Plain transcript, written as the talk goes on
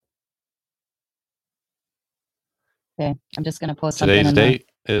Okay, I'm just going to post something. Today's date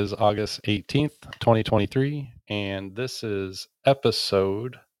is August 18th, 2023, and this is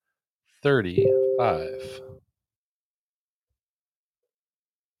episode 35.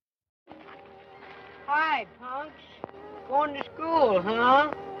 Hi, punks. Going to school,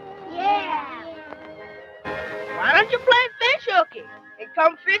 huh? Yeah. Why don't you play fish hooky and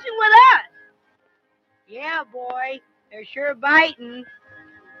come fishing with us? Yeah, boy. They're sure biting.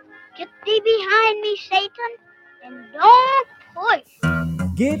 Get thee behind me, Satan, and don't push.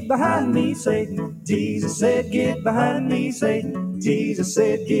 Get behind me, Satan. Jesus said, get behind me, Satan. Jesus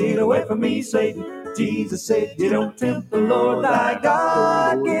said, get away from me, Satan. Jesus said, you don't tempt the Lord thy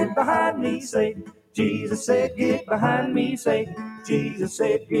God. Get behind me, Satan. Jesus said, get behind me, Satan. Jesus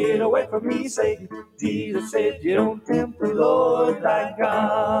said, get away from me, Satan. Jesus said, you don't tempt the Lord thy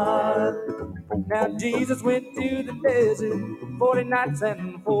God. Now Jesus went to the desert 40 nights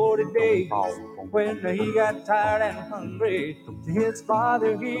and 40 days. When he got tired and hungry, to his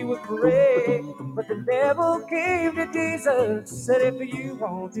father he would pray. But the devil came to Jesus, said, if you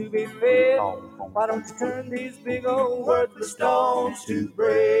want to be fed, why don't you turn these big old worthless stones to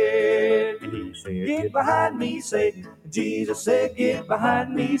bread? And he said, get behind me, Satan. Jesus said, get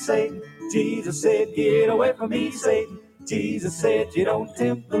behind me, Satan. Jesus said, get away from me, Satan. Jesus said, you don't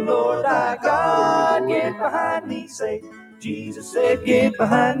tempt the Lord thy God. Get behind me, Satan. Jesus said, get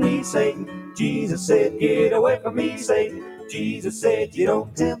behind me, Satan. Jesus said, get away from me, Satan. Jesus said, you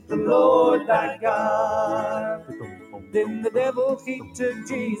don't tempt the Lord thy God. Then the devil he took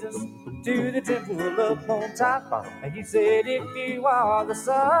Jesus to the temple up on top. And he said, if you are the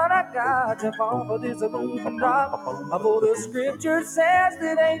Son of God, jump off of this roof and drop. For the scripture says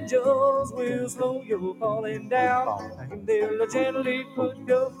that angels will slow your falling down, and they'll gently put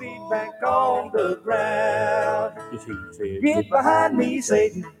your feet back on the ground. Get behind me,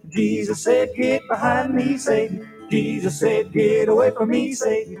 Satan. Jesus said, get behind me, Satan. Jesus said, get away from me,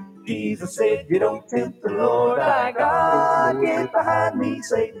 Satan. Jesus said, you don't tempt the Lord thy God. Get behind me,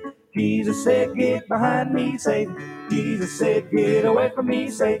 Satan. Jesus said, get behind me, Satan. Jesus said, get away from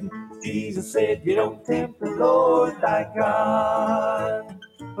me, Satan. Jesus said, you don't tempt the Lord thy God.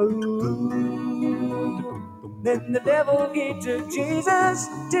 Ooh. Then the devil he took Jesus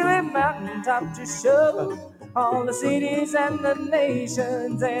to a mountaintop to show all the cities and the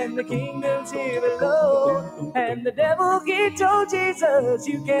nations and the kingdoms here below. And the devil he told Jesus,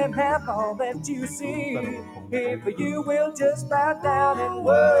 you can have all that you see if you will just bow down and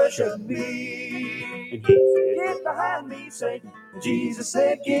worship me. Get behind me, Satan. Jesus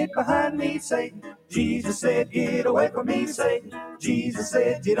said, get behind me, Satan. Jesus said, get away from me, Satan. Jesus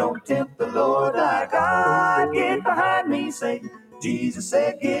said, you don't tempt the Lord thy God. Get behind me, Satan. Jesus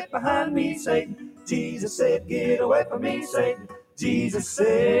said, get behind me, Satan. Jesus said, get away from me, Satan. Jesus said,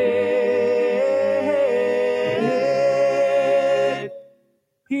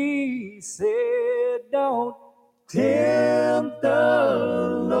 he said, don't tempt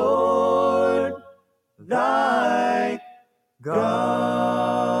the Lord thy God.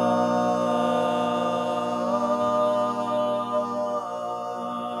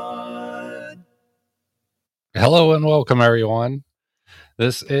 Hello and welcome, everyone.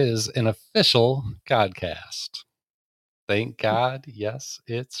 This is an official Godcast. Thank God, yes,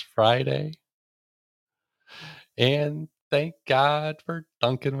 it's Friday. And thank God for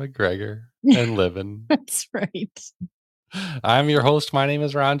Duncan McGregor and living. That's right. I'm your host. My name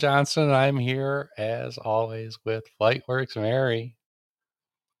is Ron Johnson, and I'm here, as always, with FlightWorks Mary.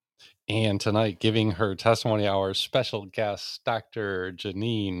 And tonight, giving her testimony, our special guest, Dr.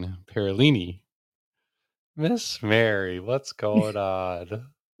 Jeanine Parolini. Miss Mary, what's going on?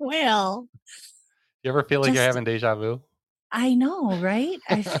 Well, You ever feel like you're having deja vu? I know, right?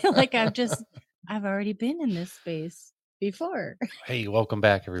 I feel like I've already been in this space before. Hey, welcome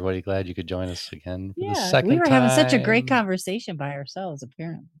back, everybody. Glad you could join us again for the Yeah, second we were having such a great time. conversation by ourselves,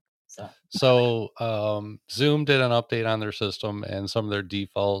 apparently. So Zoom did an update on their system, and some of their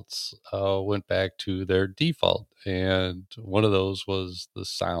defaults went back to their default. And one of those was the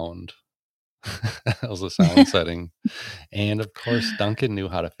sound. That was the sound setting. And of course, Duncan knew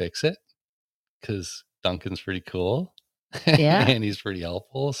how to fix it because Duncan's pretty cool. Yeah. And he's pretty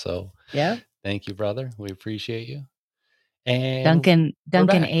helpful. So Yeah. thank you, brother. We appreciate you. And Duncan,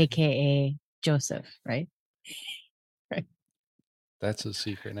 back. aka Joseph, right? Right. That's a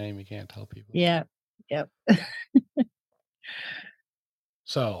secret name. You can't tell people. Yeah. Yep.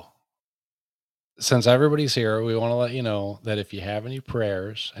 So since everybody's here, we want to let you know that if you have any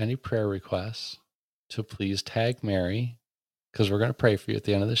prayers, any prayer requests, to please tag Mary, because we're going to pray for you at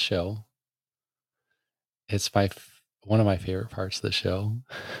the end of the show. It's one of my favorite parts of the show.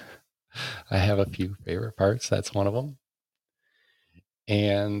 I have a few favorite parts. That's one of them.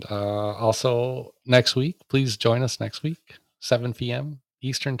 And also next week, please join us next week, 7 p.m.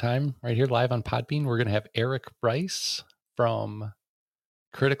 Eastern Time, right here live on Podbean. We're going to have Eric Rice from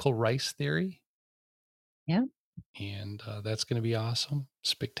Critical Rice Theory. Yeah. And that's going to be awesome.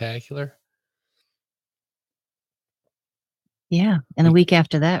 Spectacular. Yeah. And the week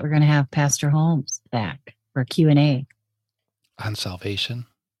after that, we're going to have Pastor Holmes back for Q&A. On salvation.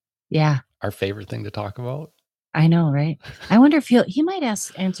 Yeah. Our favorite thing to talk about. I know, right? I wonder if he might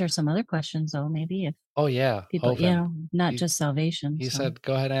answer some other questions, though, maybe. If oh, yeah. people, Open. not just salvation. He said,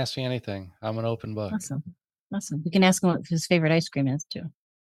 go ahead and ask me anything. I'm an open book. Awesome. We can ask him what his favorite ice cream is, too.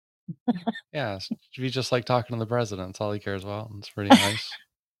 Yeah. It should be just like talking to the president. That's all he cares about. It's pretty nice.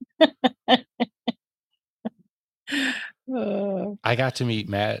 I got to meet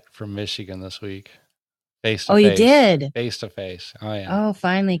Matt from Michigan this week. Face to face. Oh, you did? Face to face. Oh, yeah. Oh,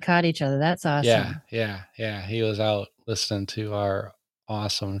 finally caught each other. That's awesome. Yeah. He was out listening to our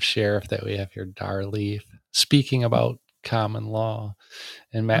awesome sheriff that we have here, Darleaf, speaking about common law.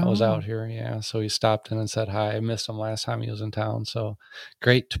 And Matt was out here. Yeah. So he stopped in and said hi. I missed him last time he was in town. So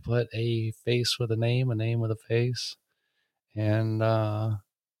great to put a face with a name with a face. And I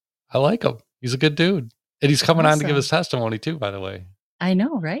like him. He's a good dude. And he's coming on to give his testimony too, by the way. I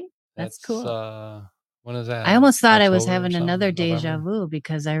know, right? That's cool. When is that? I almost thought October I was having another deja November? vu,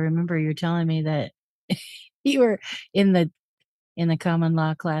 because I remember you telling me that you were in the common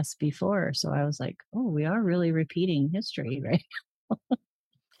law class before. So I was like, oh, we are really repeating history, right?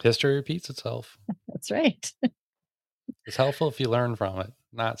 History repeats itself. That's right. It's helpful if you learn from it.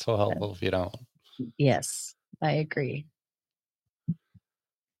 Not so helpful if you don't. Yes, I agree.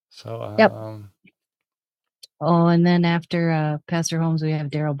 So, yep. Oh, and then after Pastor Holmes, we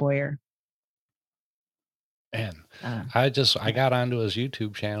have Daryl Boyer. Man, I got onto his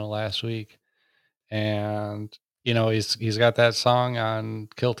YouTube channel last week, and he's got that song on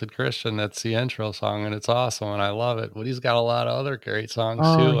Kilted Christian. That's the intro song, and it's awesome, and I love it. But he's got a lot of other great songs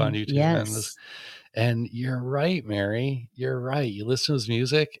too on YouTube. Yes. And you're right, Mary. You're right. You listen to his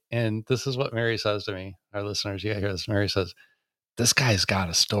music, and this is what Mary says to me. Our listeners, you gotta hear this. Mary says, this guy's got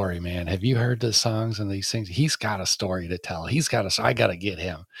a story, man. Have you heard the songs and these things? He's got a story to tell. I got to get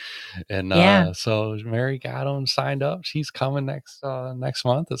him. And so Mary got him signed up. She's coming next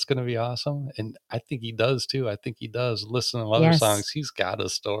month. It's going to be awesome. And I think he does too. I think he does listen to other songs. He's got a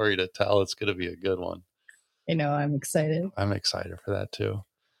story to tell. It's going to be a good one. I know. I'm excited. I'm excited for that too.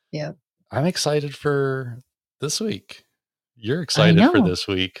 Yeah. I'm excited for this week. You're excited for this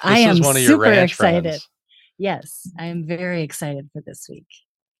week. This is one of your ranch excited. Friends. Yes, I am very excited for this week.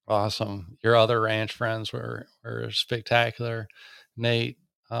 Awesome. Your other ranch friends were spectacular. Nate,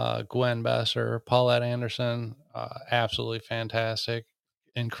 Gwen Besser, Paulette Anderson, absolutely fantastic.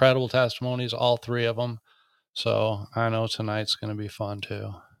 Incredible testimonies, all three of them. So I know tonight's going to be fun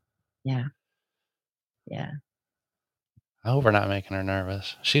too. Yeah. I hope we're not making her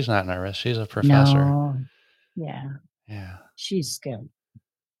nervous. She's not nervous. She's a professor. No. Yeah. She's good.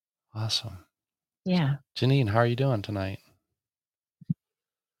 Awesome. Yeah. Jeanine, how are you doing tonight?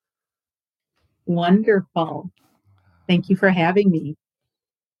 Wonderful. Thank you for having me.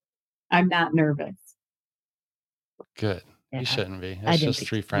 I'm not nervous. Good. You shouldn't be. It's just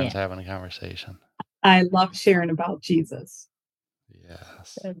three friends having a conversation. I love sharing about Jesus.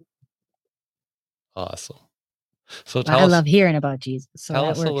 Yes. Awesome. So I love hearing about Jesus. So tell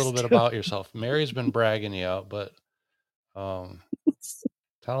us a little bit about yourself. Mary's been bragging you out, but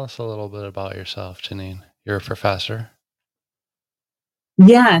tell us a little bit about yourself, Jeanine. You're a professor.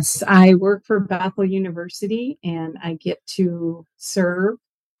 Yes, I work for Bethel University, and I get to serve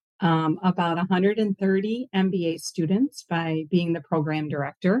about 130 MBA students by being the program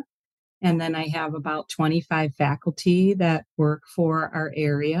director. And then I have about 25 faculty that work for our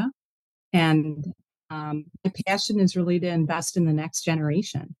area. And my passion is really to invest in the next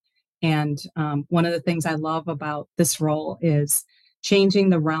generation. And one of the things I love about this role is changing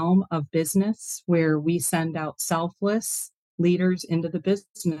the realm of business, where we send out selfless leaders into the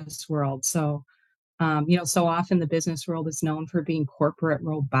business world. So, so often the business world is known for being corporate,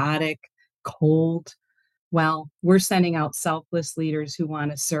 robotic, cold. Well, we're sending out selfless leaders who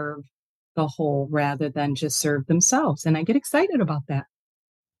want to serve the whole rather than just serve themselves. And I get excited about that.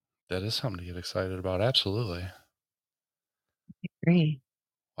 That is something to get excited about. Absolutely. Great.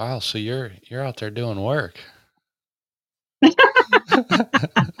 Wow. So you're out there doing work.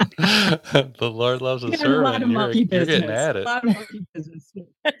 The Lord loves a servant. You're getting at it. A lot of monkey business.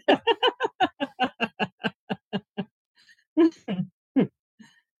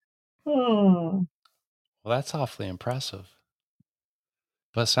 Oh. Well, that's awfully impressive.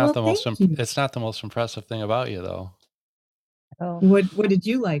 But it's Well, not the thank most you. it's not the most impressive thing about you, though. Oh, What did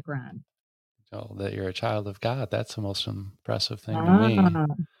you like, Ron? That you're a child of God. That's the most impressive thing to me. Ah,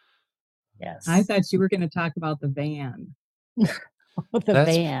 yes. I thought you were going to talk about the van. The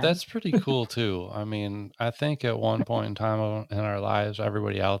van. That's pretty cool too. I mean, I think at one point in time in our lives,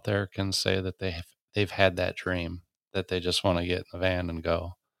 everybody out there can say that they've had that dream that they just want to get in the van and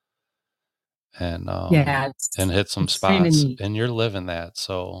go and Yeah, hit some it's kind of spots, neat. and you're living that.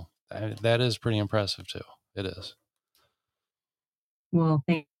 So that is pretty impressive too. It is. Well,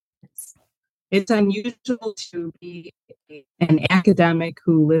 thanks. It's unusual to be an academic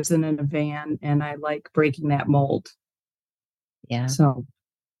who lives in a van, and I like breaking that mold. Yeah. So,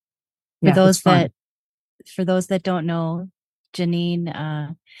 For yeah, it's those fun. that don't know,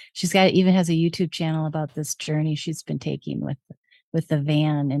 Jeanine, she's even has a YouTube channel about this journey she's been taking with the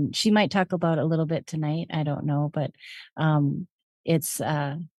van, and she might talk about it a little bit tonight. I don't know, but it's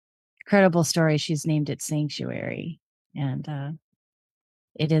a incredible story. She's named it Sanctuary, and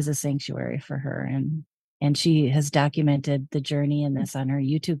it is a sanctuary for her, and she has documented the journey in this on her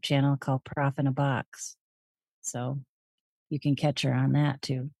YouTube channel called Prof in a Box. So you can catch her on that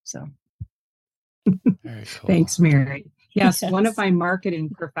too. So Very cool. Thanks, Mary. Yes, one of Yes. my marketing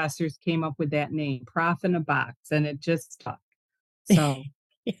professors came up with that name, Prof in a Box, and it just stuck. So,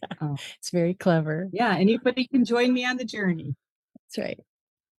 Yeah, it's very clever. yeah, anybody can join me on the journey. That's right.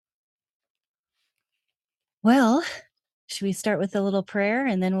 Well, should we start with a little prayer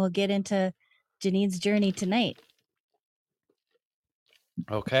and then we'll get into Janine's journey tonight?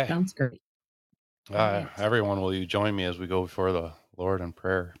 Okay. Sounds great. Right. Everyone, will you join me as we go before the Lord in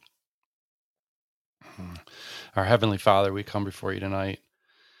prayer? Our Heavenly Father, we come before you tonight,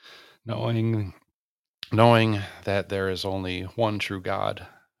 knowing that there is only one true God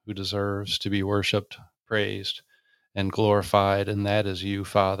who deserves to be worshiped, praised, and glorified, and that is you,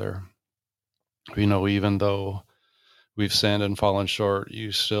 Father. We know even though we've sinned and fallen short,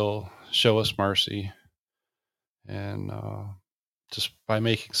 you still show us mercy, and just by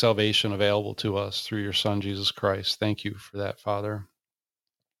making salvation available to us through your Son, Jesus Christ. Thank you for that, Father.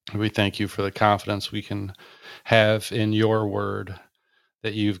 We thank you for the confidence we can have in your word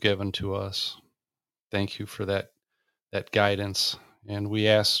that you've given to us. Thank you for that guidance, and we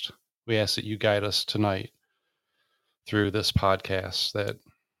ask that you guide us tonight through this podcast, that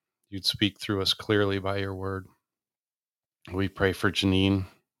you'd speak through us clearly by your word. We pray for Jeanine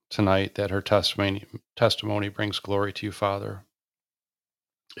tonight, that her testimony brings glory to you, Father.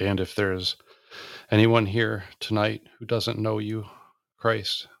 And if there's anyone here tonight who doesn't know you,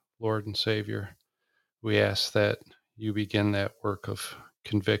 Christ, Lord and Savior, we ask that you begin that work of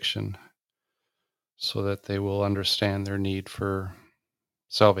conviction so that they will understand their need for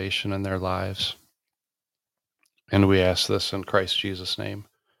salvation in their lives. And we ask this in Christ Jesus' name.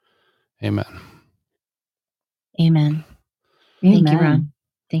 Amen. Amen. Thank you, Ron.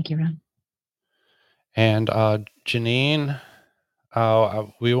 Thank you, Ron. And Jeanine,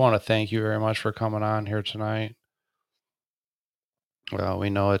 we want to thank you very much for coming on here tonight. Well, we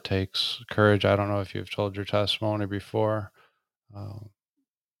know it takes courage. I don't know if you've told your testimony before,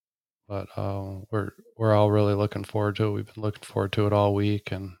 but we're all really looking forward to it. We've been looking forward to it all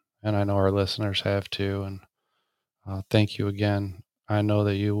week, and I know our listeners have too. And thank you again. I know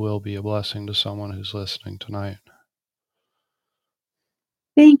that you will be a blessing to someone who's listening tonight.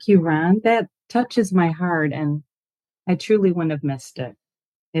 Thank you, Ron. That touches my heart, and I truly wouldn't have missed it.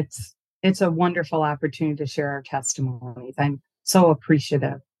 It's a wonderful opportunity to share our testimonies. I'm so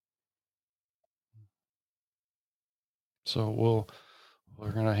appreciative. So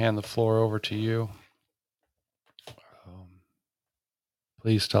we're going to hand the floor over to you.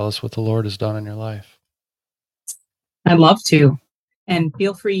 Please tell us what the Lord has done in your life. I'd love to. And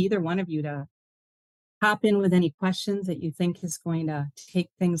feel free, either one of you, to hop in with any questions that you think is going to take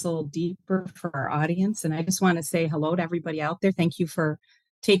things a little deeper for our audience. And I just want to say hello to everybody out there. Thank you for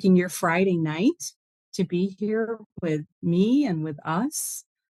taking your Friday night to be here with me and with us.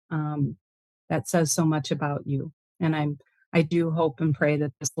 That says so much about you. And I do hope and pray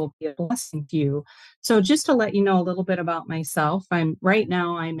that this will be a blessing to you. So just to let you know a little bit about myself, I'm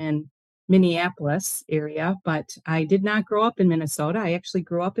in Minneapolis area, but I did not grow up in Minnesota. I actually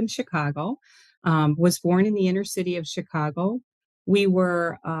grew up in Chicago. Was born in the inner city of Chicago. We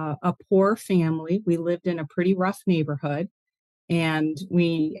were a poor family. We lived in a pretty rough neighborhood, and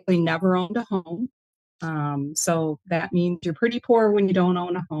we never owned a home. So that means you're pretty poor when you don't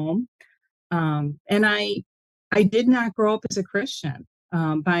own a home. And I did not grow up as a Christian.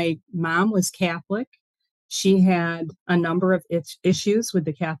 My mom was Catholic. She had a number of issues with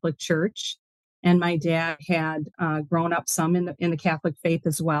the Catholic Church. and my dad had grown up some in the Catholic faith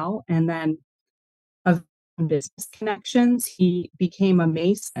as well, and then of business connections, he became a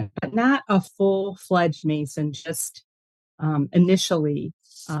Mason, but not a full-fledged Mason, just initially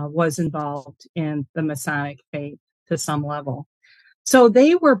was involved in the Masonic faith to some level. So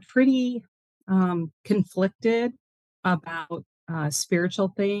they were pretty conflicted about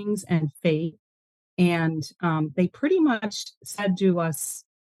spiritual things and faith. And they pretty much said to us,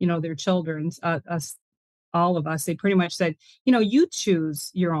 their children's, us, all of us, they pretty much said, you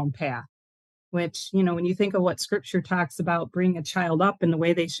choose your own path, which, when you think of what scripture talks about bringing a child up in the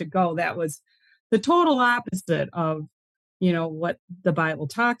way they should go, that was the total opposite of, what the Bible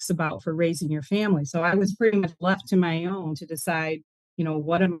talks about for raising your family. So I was pretty much left to my own to decide,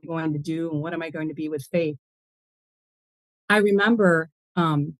 what am I going to do and what am I going to be with faith. I remember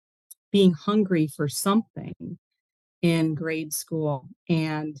being hungry for something in grade school.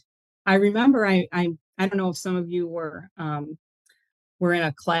 And I remember I don't know if some of you were in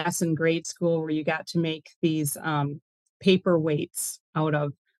a class in grade school where you got to make these paperweights out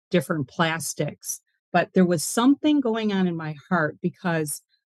of different plastics. But there was something going on in my heart because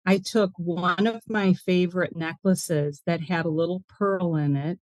I took one of my favorite necklaces that had a little pearl in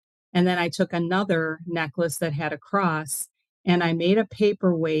it. And then I took another necklace that had a cross and I made a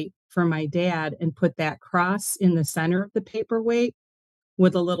paperweight for my dad and put that cross in the center of the paperweight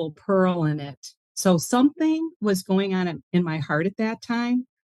with a little pearl in it. So something was going on in my heart at that time.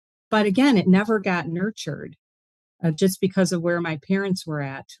 But again, it never got nurtured just because of where my parents were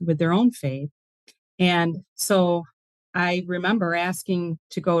at with their own faith. And so I remember asking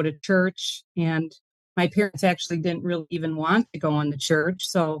to go to church, and my parents actually didn't really even want to go in the church.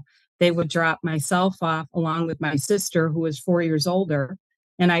 So they would drop myself off along with my sister, who was 4 years older.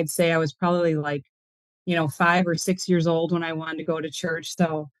 And I'd say I was probably like, 5 or 6 years old when I wanted to go to church.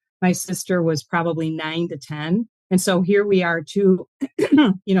 So my sister was probably 9 to 10. And so here we are, two,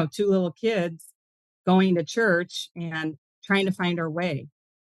 two little kids going to church and trying to find our way.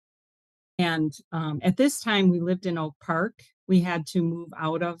 And at this time, we lived in Oak Park. We had to move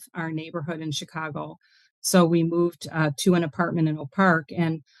out of our neighborhood in Chicago. So we moved to an apartment in Oak Park.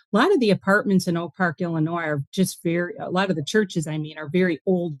 And a lot of the apartments in Oak Park, Illinois are just a lot of the churches, are very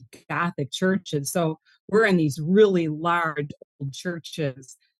old Gothic churches. So we're in these really large old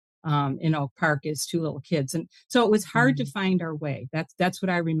churches in Oak Park as two little kids. And so it was hard to find our way. That's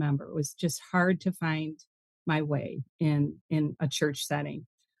what I remember. It was just hard to find my way in a church setting.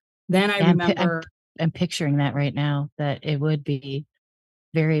 Then I remember I'm picturing that right now, that it would be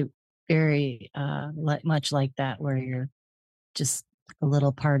very, very much like that, where you're just a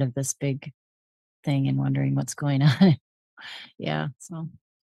little part of this big thing and wondering what's going on. Yeah. So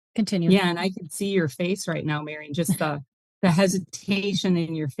continue. Yeah, and I can see your face right now, Marion, just the hesitation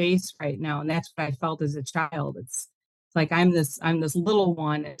in your face right now. And that's what I felt as a child. It's like I'm this little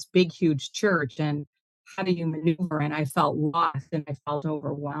one, it's big, huge church, and how do you maneuver? And I felt lost and I felt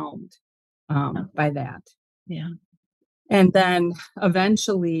overwhelmed by that. Yeah. And then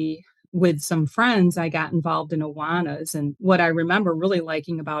eventually, with some friends, I got involved in Awanas. And what I remember really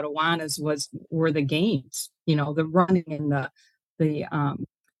liking about Awanas were the games, the running and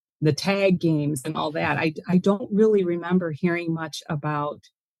the tag games and all that. I don't really remember hearing much about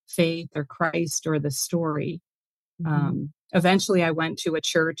faith or Christ or the story. Eventually, I went to a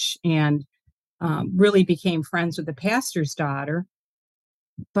church and really became friends with the pastor's daughter.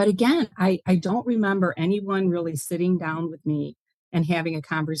 But again, I don't remember anyone really sitting down with me and having a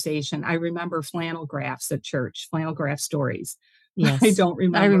conversation. I remember flannel graphs at church, flannel graph stories. Yes. I don't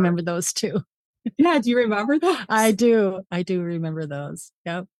remember. I remember those too. Yeah. Do you remember those? I do. I do remember those.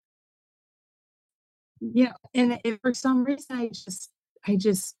 Yep. Yeah. And for some reason, I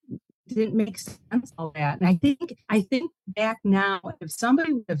just didn't make sense all that. And I think back now, if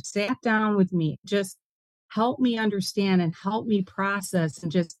somebody would have sat down with me, just help me understand and help me process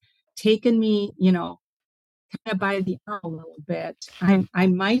and just taken me, kind of by the arm a little bit, I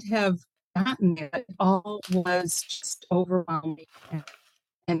might have gotten there. It all was just overwhelming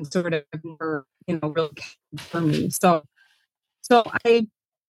and sort of never, really for me. So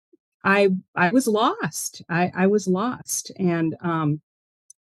I was lost. I was lost. And I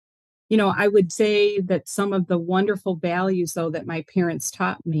would say that some of the wonderful values, though, that my parents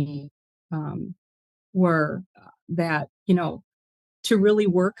taught me were that, to really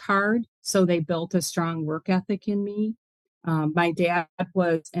work hard. So they built a strong work ethic in me. My dad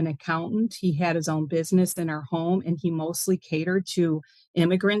was an accountant. He had his own business in our home, and he mostly catered to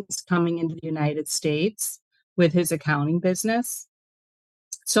immigrants coming into the United States with his accounting business.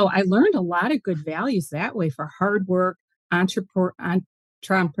 So I learned a lot of good values that way for hard work, entrepreneur,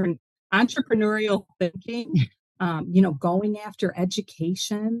 entrepreneurial thinking, going after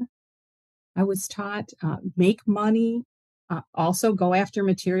education. I was taught make money, also go after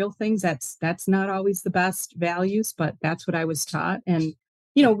material things. That's not always the best values, but that's what I was taught, and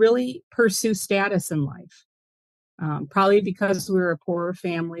really pursue status in life. Probably because we were a poorer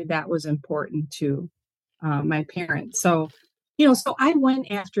family, that was important to my parents. So I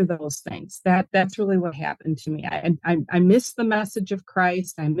went after those things. That's really what happened to me. I missed the message of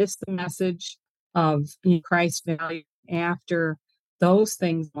Christ. I missed the message of Christ's value after those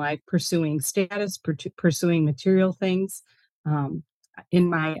things, like pursuing status, pursuing material things. Um, in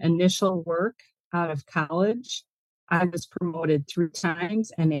my initial work out of college, I was promoted 3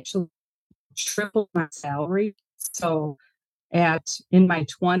 times and actually tripled my salary. So at in my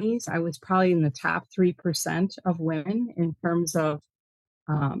 20s, I was probably in the top 3% of women in terms of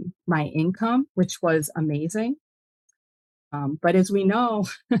my income, which was amazing. But as we know,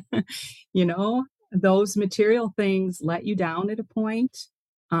 you know, those material things let you down at a point.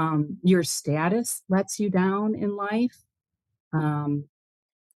 Your status lets you down in life. Um,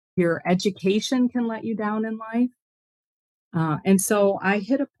 your education can let you down in life. And so I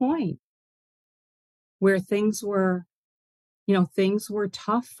hit a point where things were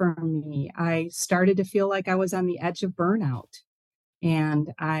tough for me. I started to feel like I was on the edge of burnout.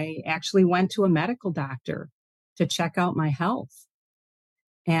 And I actually went to a medical doctor to check out my health.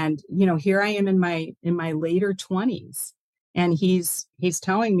 And here I am in my later 20s, and he's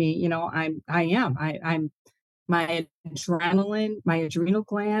telling me, I'm my my adrenal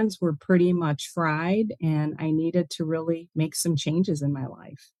glands were pretty much fried, and I needed to really make some changes in my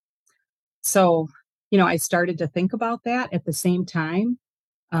life. So, I started to think about that. At the same time,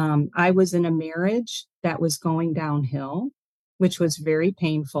 I was in a marriage that was going downhill, which was very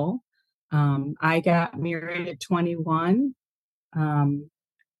painful. I got married at 21, um,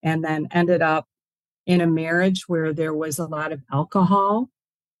 and then ended up in a marriage where there was a lot of alcohol.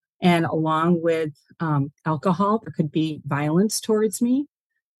 And along with alcohol, there could be violence towards me.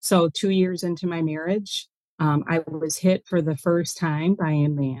 So, 2 years into my marriage, I was hit for the first time by a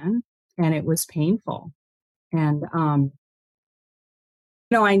man, and it was painful. And,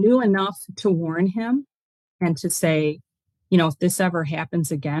 I knew enough to warn him and to say, if this ever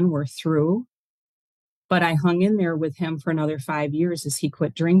happens again, we're through. But I hung in there with him for another 5 years as he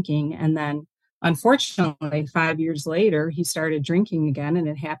quit drinking. And then, unfortunately, 5 years later, he started drinking again, and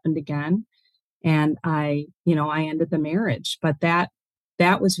it happened again. And I ended the marriage. But that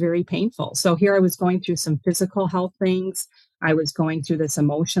was very painful. So here I was going through some physical health things. I was going through this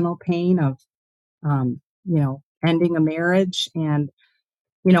emotional pain of, ending a marriage, and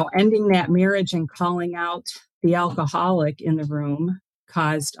ending that marriage and calling out the alcoholic in the room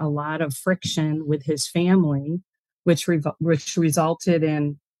caused a lot of friction with his family, which resulted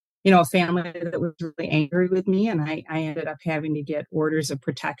in, a family that was really angry with me. And I ended up having to get orders of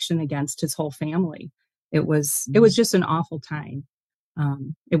protection against his whole family. It was just an awful time.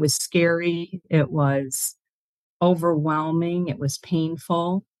 It was scary. It was overwhelming. It was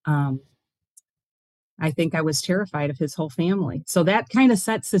painful. I think I was terrified of his whole family. So that kind of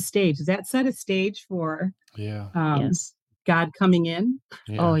sets the stage. Does that set a stage for Yeah. Yes. God coming in?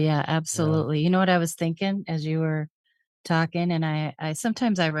 Oh, Yeah. yeah, absolutely. You know what I was thinking as you were talking? And I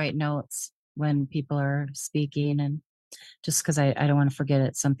sometimes I write notes when people are speaking, and just because I don't want to forget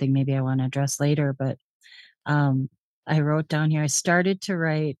it's something maybe I want to address later. But um, I wrote down here, I started to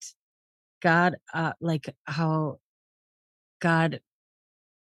write God, like how God,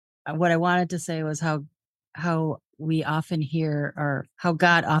 what I wanted to say was how we often hear, or how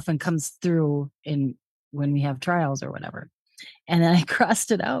God often comes through in when we have trials or whatever. And then I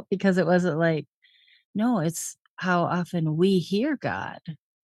crossed it out because it wasn't like, no, it's how often we hear God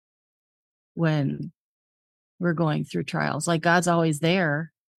when we're going through trials. Like God's always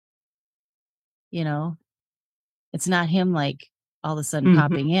there, you know. It's not him like all of a sudden Mm-hmm.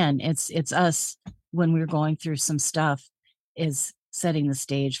 popping in. It's us when we're going through some stuff is setting the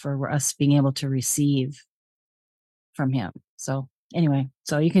stage for us being able to receive from him. So anyway,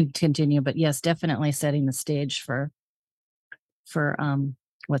 so you can continue, but yes, definitely setting the stage for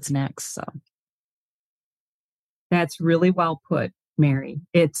what's next. So That's really well put, Mary.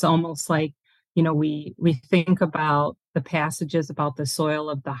 It's almost like, we think about the passages about the soil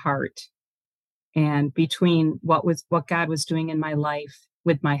of the heart, and between what God was doing in my life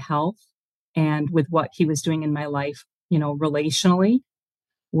with my health, and with what he was doing in my life, relationally,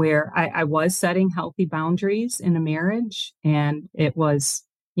 where I was setting healthy boundaries in a marriage, and it was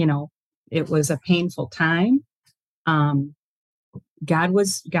a painful time. Um, God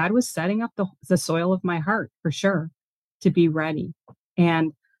was setting up the soil of my heart for sure to be ready.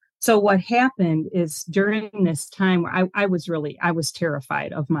 And So what happened is during this time where I was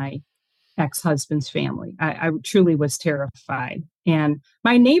terrified of my ex-husband's family. I truly was terrified. And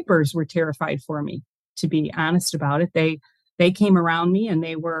my neighbors were terrified for me, to be honest about it. They came around me and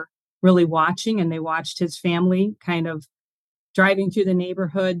they were really watching, and they watched his family kind of driving through the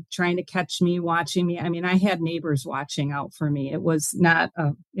neighborhood, trying to catch me, watching me. I mean, I had neighbors watching out for me. It was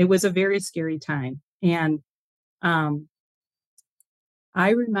a very scary time. And um,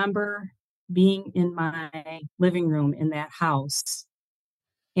 I remember being in my living room in that house,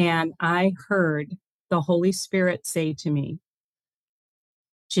 and I heard the Holy Spirit say to me,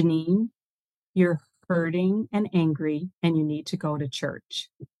 Jeanine, you're hurting and angry, and you need to go to church.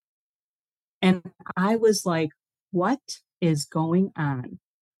 And I was like, what is going on?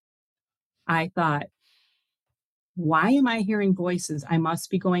 I thought, why am I hearing voices? I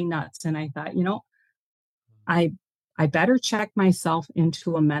must be going nuts. And I thought, I I better check myself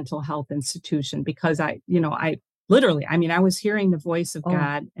into a mental health institution, because I literally, I mean, I was hearing the voice of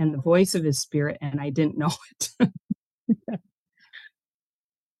God and the voice of his spirit, and I didn't know it.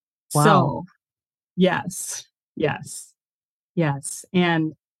 Wow. So, yes, yes, yes.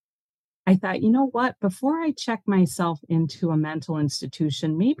 And I thought, you know what? Before I check myself into a mental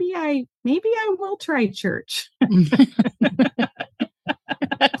institution, maybe I will try church.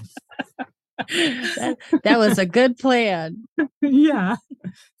 That was a good plan. Yeah.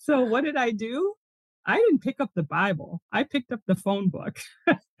 So what did I do? I didn't pick up the Bible. I picked up the phone book.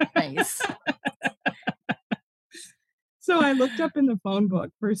 Nice. So I looked up in the phone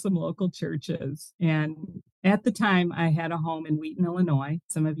book for some local churches. And at the time, I had a home in Wheaton, Illinois.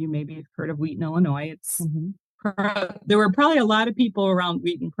 Some of you maybe have heard of Wheaton, Illinois. There were probably a lot of people around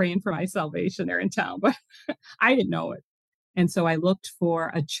Wheaton praying for my salvation there in town, but I didn't know it. And so I looked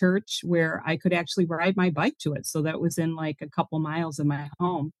for a church where I could actually ride my bike to it. So that was in like a couple miles of my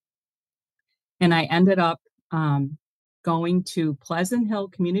home. And I ended up going to Pleasant Hill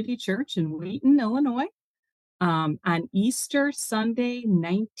Community Church in Wheaton, Illinois, on Easter Sunday,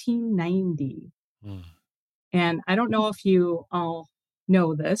 1990. Mm. And I don't know if you all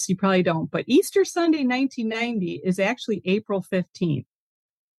know this, you probably don't, but Easter Sunday, 1990 is actually April 15th.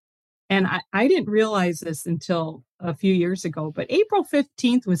 And I didn't realize this until a few years ago, but April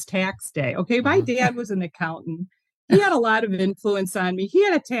 15th was tax day. Okay. My dad was an accountant. He had a lot of influence on me. He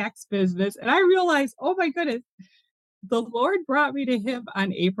had a tax business. And I realized, oh my goodness, the Lord brought me to him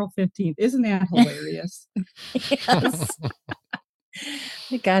on April 15th. Isn't that hilarious? Yes.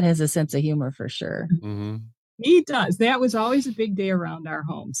 God has a sense of humor for sure. Mm-hmm. He does. That was always a big day around our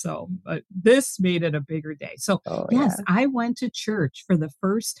home. So, but this made it a bigger day. So, yes, Yeah. I went to church for the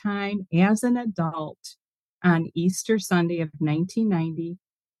first time as an adult on Easter Sunday of 1990.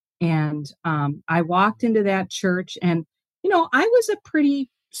 And I walked into that church, and, I was a pretty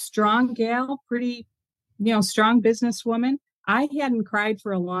strong gal, pretty, strong businesswoman. I hadn't cried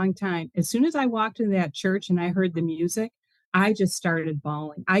for a long time. As soon as I walked into that church and I heard the music, I just started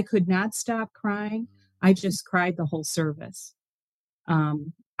bawling. I could not stop crying. I just cried the whole service.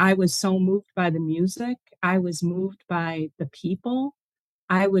 I was so moved by the music. I was moved by the people.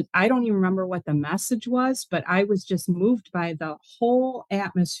 I don't even remember what the message was, but I was just moved by the whole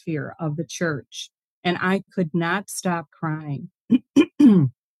atmosphere of the church, and I could not stop crying.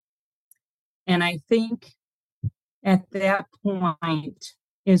 And I think at that point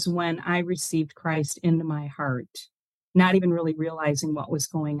is when I received Christ into my heart, not even really realizing what was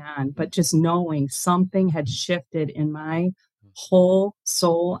going on, but just knowing something had shifted in my whole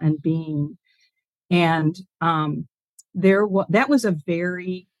soul and being. And that was a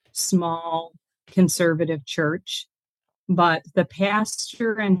very small conservative church, but the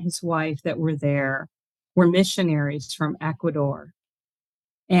pastor and his wife that were there were missionaries from Ecuador,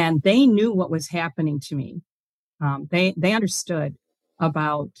 and they knew what was happening to me. They understood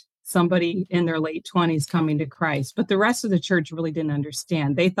about somebody in their late 20s coming to Christ, but the rest of the church really didn't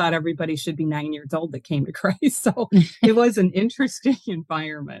understand. They thought everybody should be 9 years old that came to Christ. So it was an interesting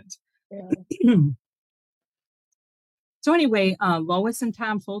environment. Yeah. So anyway, Lois and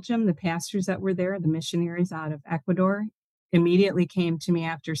Tom Fulgham, the pastors that were there, the missionaries out of Ecuador, immediately came to me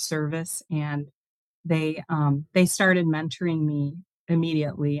after service, and they started mentoring me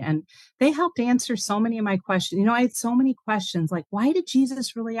immediately, and they helped answer so many of my questions. I had so many questions, like, why did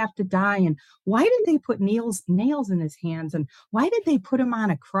Jesus really have to die, and why did they put nails in his hands, and why did they put him on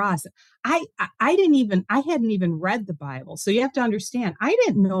a cross? I hadn't even read the Bible, so you have to understand, I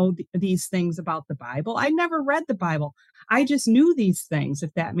didn't know these things about the Bible. I never read the Bible. I just knew these things,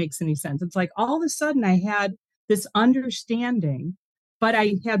 if that makes any sense. It's like all of a sudden I had this understanding, but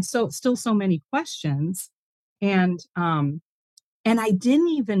I had still so many questions. And And I didn't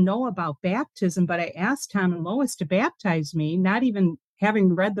even know about baptism, but I asked Tom and Lois to baptize me, not even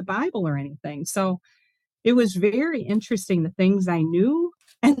having read the Bible or anything. So it was very interesting, the things I knew,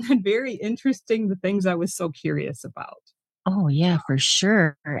 and then very interesting, the things I was so curious about. Oh yeah, for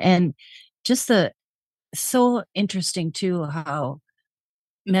sure. And just so interesting too, how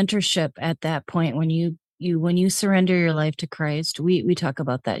mentorship at that point, when you surrender your life to Christ, we talk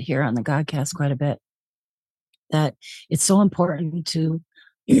about that here on the Godcast quite a bit, that it's so important to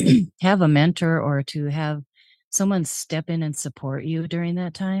have a mentor or to have someone step in and support you during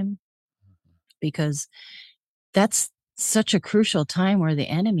that time, because that's such a crucial time where the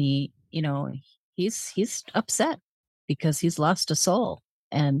enemy, he's upset because he's lost a soul.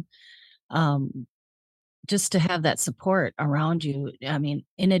 And um just to have that support around you, I mean,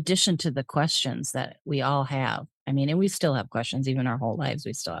 in addition to the questions that we all have, I mean, and we still have questions, even our whole lives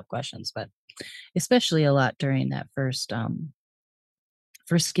we still have questions, but especially a lot during that first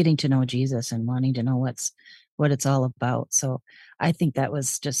getting to know Jesus and wanting to know what it's all about. So I think that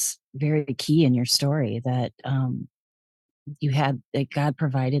was just very key in your story, that that God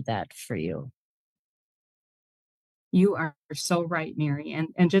provided that for you. You are so right, Mary.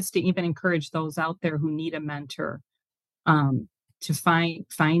 And just to even encourage those out there who need a mentor, um, to find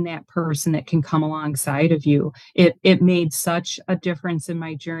that person that can come alongside of you. It made such a difference in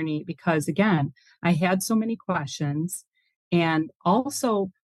my journey, because again, I had so many questions, and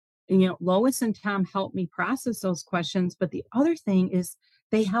also, Lois and Tom helped me process those questions. But the other thing is,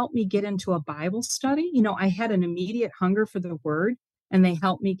 they helped me get into a Bible study. I had an immediate hunger for the word, and they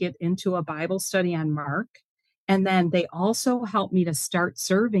helped me get into a Bible study on Mark. And then they also helped me to start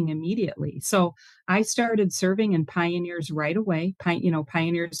serving immediately. So I started serving in Pioneers right away.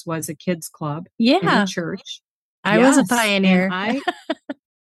 Pioneers was a kids club in a Yeah, church. I was a Yes. And pioneer.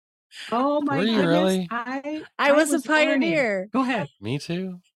 oh my Were you goodness, really? I I was a was learning. pioneer. Go ahead. Me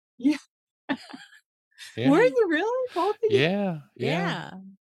too. Yeah. Were Yeah. you really? Both of you? Yeah. Yeah.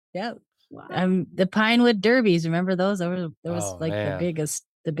 Yeah. Yep. Wow. The Pinewood Derbies, remember those? There was Oh like the man.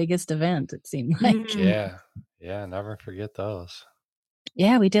 biggest event, it seemed like. Mm. Yeah. Yeah. Never forget those.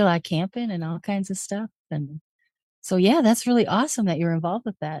 Yeah, we did a lot of camping and all kinds of stuff. And so yeah, that's really awesome that you're involved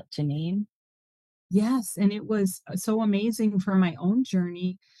with that, Jeanine. Yes, and it was so amazing for my own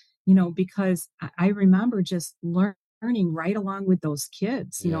journey, because I remember just learning right along with those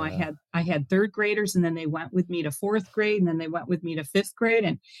kids. Yeah. I had third graders, and then they went with me to fourth grade, and then they went with me to fifth grade,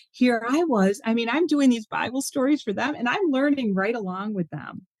 and here I was. I mean, I'm doing these Bible stories for them, and I'm learning right along with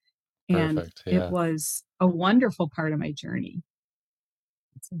them, and Perfect. it Yeah. was a wonderful part of my journey.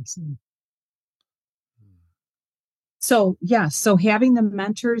 That's awesome. So yes, so having the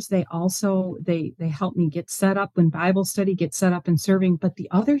mentors, they also they help me get set up in Bible study, get set up in serving. But the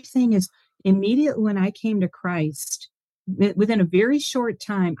other thing is, immediately when I came to Christ, within a very short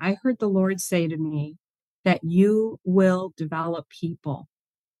time, I heard the Lord say to me that you will develop people.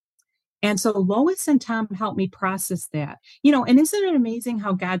 And so Lois and Tom helped me process that. And isn't it amazing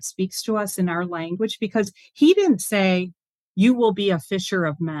how God speaks to us in our language? Because he didn't say, you will be a fisher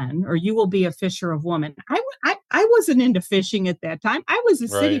of men, or you will be a fisher of women. I wasn't into fishing at that time. I was a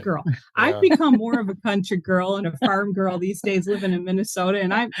city Right. girl. I've Yeah. become more of a country girl and a farm girl these days, living in Minnesota.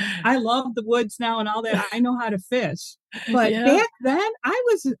 And I love the woods now and all that. I know how to fish. But Yeah. back then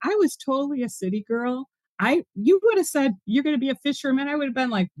I was totally a city girl. You would have said you're going to be a fisherman. I would have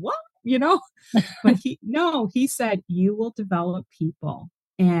been like, what? you know but he said you will develop people.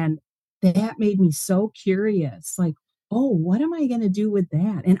 And that made me so curious, like, oh, what am I going to do with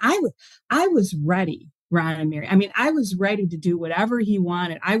that? And I was ready, Ron and Mary. I mean, I was ready to do whatever he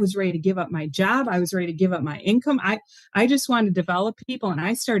wanted. I was ready to give up my job. I was ready to give up my income. I just wanted to develop people, and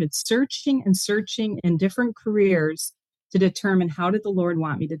I started searching and searching in different careers to determine how did the Lord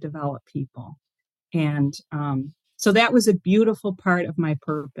want me to develop people. And so that was a beautiful part of my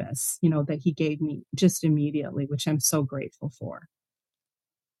purpose, that he gave me just immediately, which I'm so grateful for.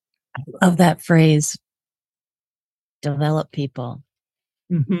 Love that phrase, develop people.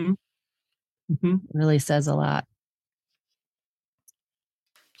 Mm-hmm. Mm-hmm. Really says a lot.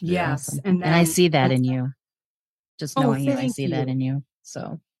 Yeah. Yes. Awesome. And And I then, see that in you. Just oh, knowing you, I thank see that you. in you.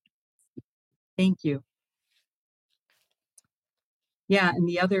 So Thank you. Yeah. And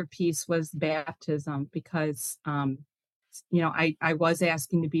the other piece was baptism, because, I was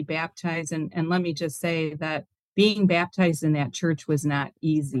asking to be baptized. And let me just say that being baptized in that church was not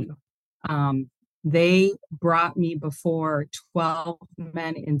easy. Um, they brought me before 12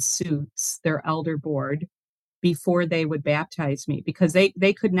 men in suits, their elder board, before they would baptize me, because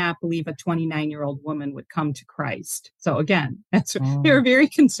they could not believe a 29-year-old woman would come to Christ. So again, they were very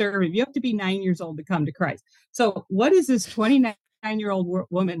conservative. You have to be 9 years old to come to Christ. So what is this 29 89-year-old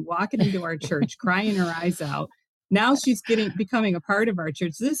woman walking into our church, crying her eyes out. Now she's becoming a part of our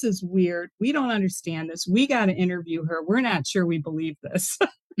church. This is weird. We don't understand this. We got to interview her. We're not sure we believe this.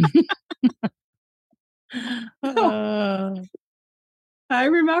 I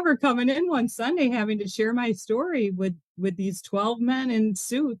remember coming in one Sunday having to share my story with these 12 men in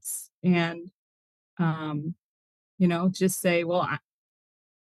suits and just say, well,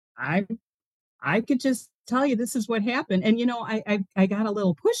 I I could just tell you this is what happened. And I got a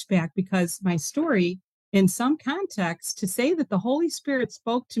little pushback because my story in some context to say that the Holy Spirit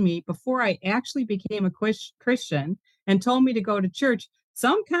spoke to me before I actually became a Christian and told me to go to church,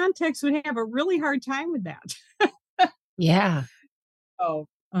 some context would have a really hard time with that. Yeah. So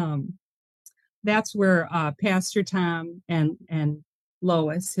that's where Pastor Tom and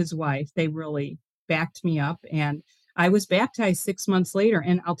Lois, his wife, they really backed me up, and I was baptized 6 months later.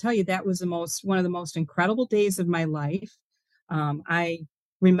 And I'll tell you, that was one of the most incredible days of my life. I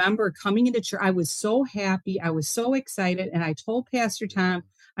remember coming into church. I was so happy. I was so excited, and I told Pastor Tom,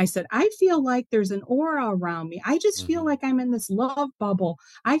 I said, I feel like there's an aura around me. I just feel like I'm in this love bubble.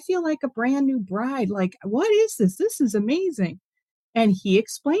 I feel like a brand new bride. Like, what is this? This is amazing. And he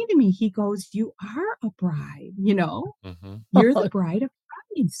explained to me, he goes, you are a bride, you're the bride of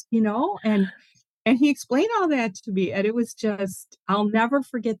Christ, and he explained all that to me. And it was just, I'll never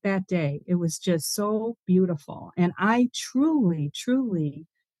forget that day. It was just so beautiful. And I truly, truly,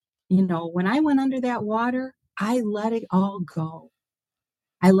 when I went under that water, I let it all go.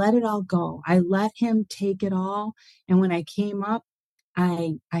 I let it all go. I let him take it all. And when I came up,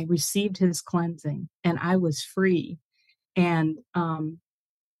 I received his cleansing and I was free. And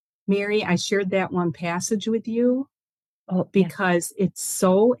Mary, I shared that one passage with you because it's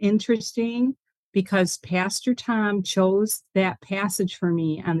so interesting, because Pastor Tom chose that passage for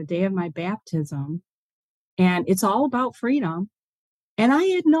me on the day of my baptism, and it's all about freedom. And I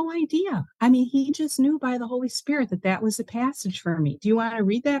had no idea. I mean, he just knew by the Holy Spirit that that was a passage for me. Do you want to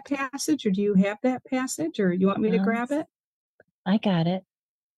read that passage, or do you have that passage, or you want me to grab it? I got it.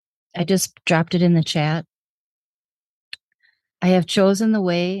 I just dropped it in the chat. I have chosen the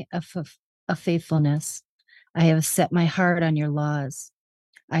way of faithfulness. I have set my heart on your laws.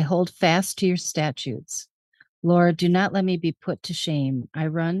 I hold fast to your statutes. Lord, do not let me be put to shame. I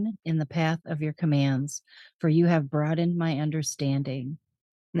run in the path of your commands, for you have broadened my understanding.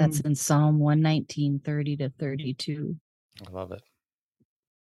 That's in Psalm 119, 30 to 32. I love it.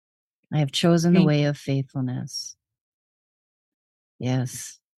 I have chosen the way of faithfulness.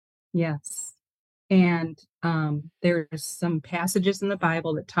 Yes. Yes. And there's some passages in the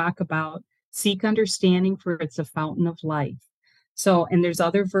Bible that talk about seek understanding, for it's a fountain of life. So, and there's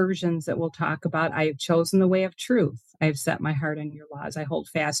other versions that will talk about, I have chosen the way of truth. I have set my heart on your laws. I hold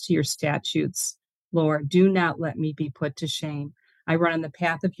fast to your statutes. Lord, do not let me be put to shame. I run in the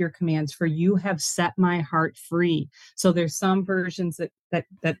path of your commands, for you have set my heart free. So there's some versions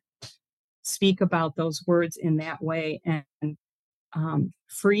that speak about those words in that way. And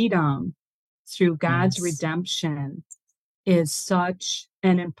freedom through God's redemption is such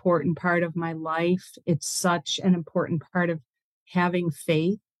an important part of my life. It's such an important part of having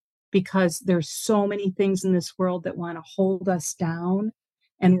faith, because there's so many things in this world that want to hold us down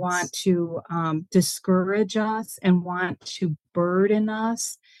and want to discourage us and want to burden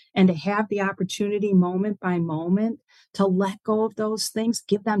us, and to have the opportunity moment by moment to let go of those things,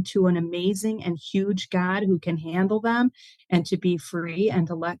 give them to an amazing and huge God who can handle them, and to be free and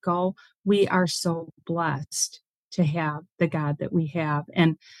to let go. We are so blessed to have the God that we have.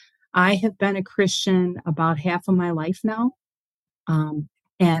 And I have been a Christian about half of my life now.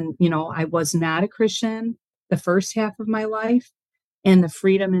 And, I was not a Christian the first half of my life. And the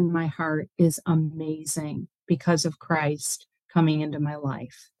freedom in my heart is amazing because of Christ coming into my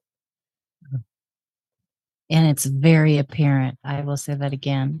life. And it's very apparent. I will say that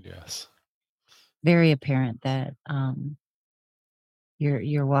again. Yes. Very apparent that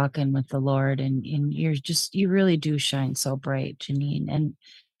you're walking with the Lord, and you really do shine so bright, Jeanine. And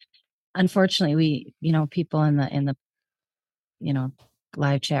unfortunately, people in the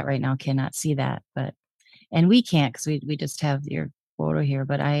live chat right now cannot see that, and we can't, because we just have your photo here,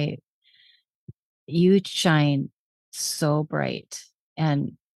 but you shine so bright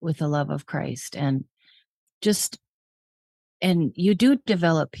and with the love of Christ, and you do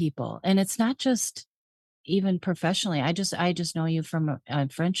develop people, and it's not just even professionally. I just know you from a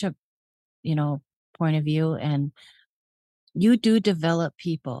friendship, point of view, and you do develop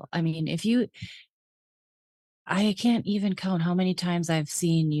people. I mean, I can't even count how many times I've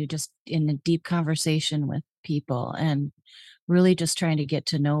seen you just in a deep conversation with people and really just trying to get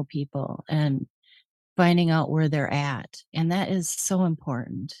to know people. And finding out where they're at. And that is so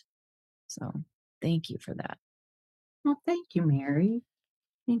important. So thank you for that. Well, thank you, Mary.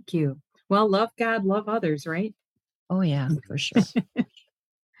 Thank you. Well, love God, love others, right? Oh yeah, for sure.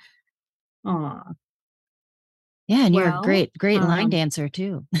 Aw. Yeah, and you're a Well, great line dancer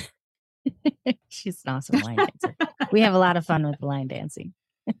too. She's an awesome line dancer. We have a lot of fun with line dancing.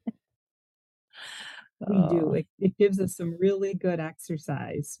 we do. Oh, It gives us some really good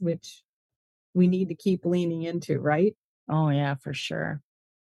exercise, which we need to keep leaning into, right? oh yeah, for sure.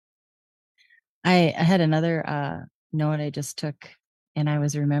 I had another note I just took, and I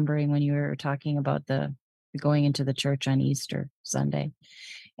was remembering when you were talking about the going into the church on Easter Sunday,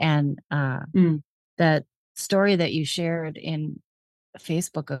 and Mm, that story that you shared in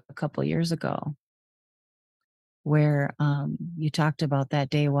Facebook a couple years ago, where you talked about that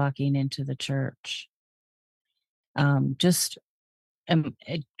day walking into the church. Just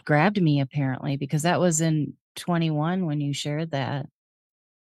it grabbed me apparently because that was in 21 when you shared that,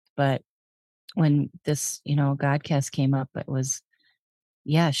 but when this Godcast came up, it was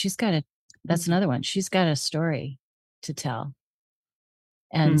yeah, that's mm, another one. She's got a story to tell.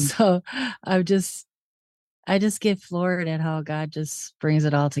 And mm, so I'm just I just get floored at how God just brings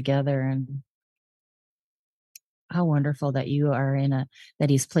it all together and how wonderful that you are that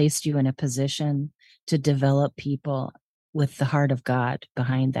he's placed you in a position to develop people with the heart of God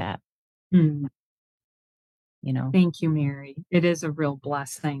behind that, mm. you know. Thank you, Mary. It is a real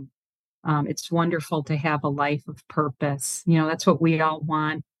blessing. It's wonderful to have a life of purpose. That's what we all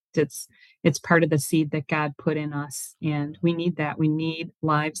want. It's it's part of the seed that God put in us, and we need that. We need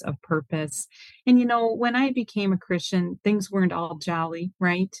lives of purpose. And when I became a Christian, things weren't all jolly,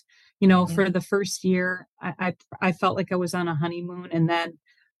 right? Yeah. For the first year, I felt like I was on a honeymoon, and then,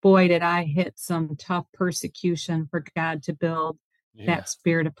 boy, did I hit some tough persecution for God to build Yeah. that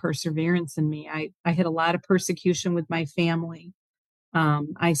spirit of perseverance in me. I hit a lot of persecution with my family.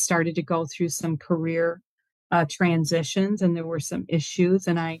 I started to go through some career transitions, and there were some issues,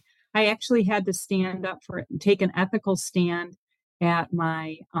 and I actually had to stand up for it and take an ethical stand at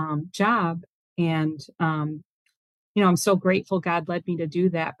my job. And I'm so grateful God led me to do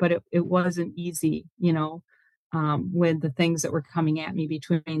that, but it wasn't easy, with the things that were coming at me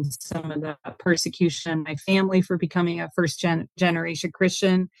between some of the persecution in my family for becoming a generation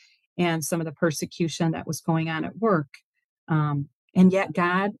Christian and some of the persecution that was going on at work. And yet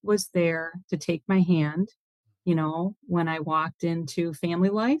God was there to take my hand, when I walked into family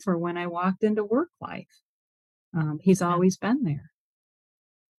life or when I walked into work life. He's Yeah. always been there.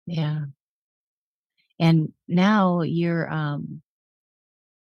 Yeah. And now you're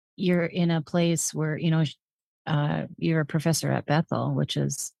in a place where, you're a professor at Bethel, which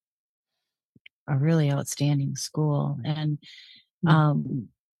is a really outstanding school. And Mm. um,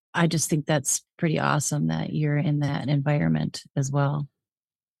 I just think that's pretty awesome that you're in that environment as well,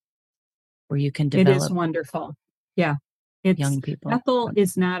 where you can It is develop wonderful. Yeah. It's young people. Bethel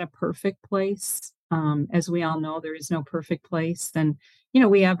is not a perfect place. As we all know, there is no perfect place. And,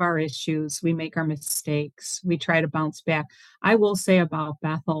 we have our issues. We make our mistakes. We try to bounce back. I will say about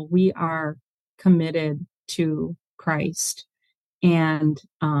Bethel, we are committed to Christ and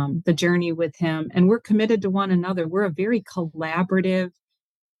the journey with him. And we're committed to one another. We're a very collaborative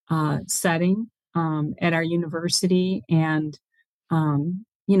setting at our university, and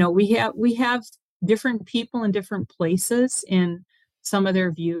we have different people in different places in some of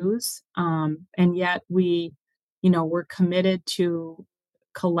their views, and yet we're committed to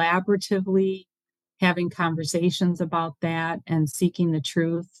collaboratively having conversations about that and seeking the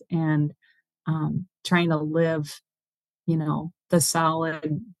truth and trying to live, the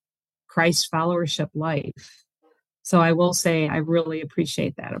solid Christ followership life. So I will say I really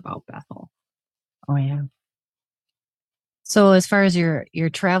appreciate that about Bethel. Oh yeah. So as far as your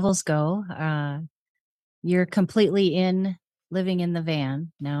travels go, you're completely in living in the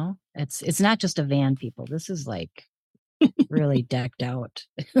van now. It's not just a van, people. This is like really decked out.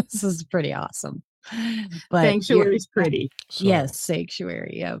 This is pretty awesome. But Sanctuary is pretty. yes, So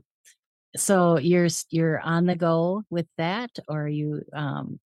sanctuary. Yeah. So you're on the go with that, or are you?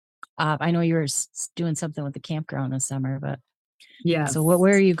 I know you were doing something with the campground this summer, but so Yes.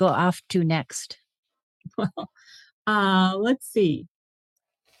 where you go off to next? Let's see.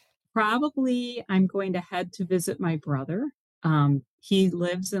 Probably I'm going to head to visit my brother. He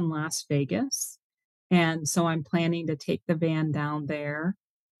lives in Las Vegas. And so I'm planning to take the van down there.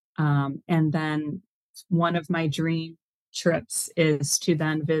 And then one of my dream trips is to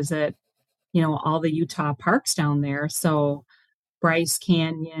then visit, all the Utah parks down there. So Bryce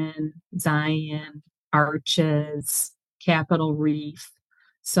Canyon, Zion, Arches, Capitol Reef.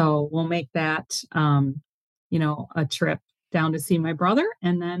 So we'll make that, a trip down to see my brother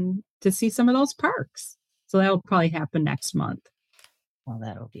and then to see some of those parks. So that will probably happen next month. Well,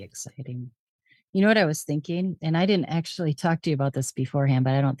 that'll be exciting. You know what I was thinking? And I didn't actually talk to you about this beforehand,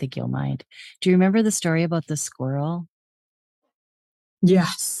 but I don't think you'll mind. Do you remember the story about the squirrel?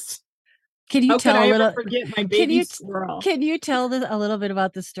 Yes. Can you How could tell I a ever little? forget my Can baby you squirrel? can you tell a little bit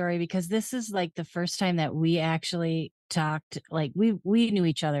about the story? Because this is like the first time that we actually talked. Like we knew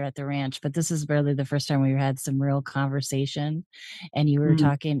each other at the ranch, but this is really the first time we had some real conversation. And you were Mm.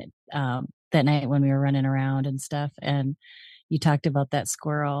 talking that night when we were running around and stuff, and you talked about that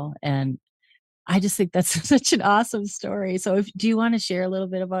squirrel, and I just think that's such an awesome story. So, do you want to share a little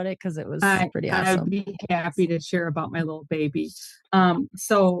bit about it? Because it was pretty I'd awesome. be happy to share about my little baby.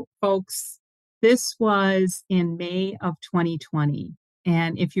 So, folks, this was in May of 2020.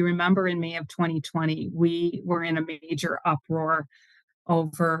 And if you remember, in May of 2020, we were in a major uproar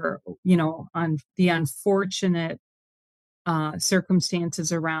over, on the unfortunate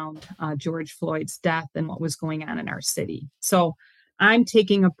circumstances around George Floyd's death and what was going on in our city. So I'm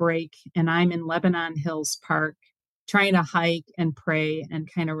taking a break and I'm in Lebanon Hills Park trying to hike and pray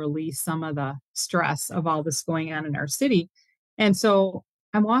and kind of release some of the stress of all this going on in our city. And so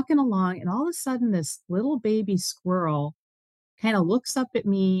I'm walking along and all of a sudden this little baby squirrel kind of looks up at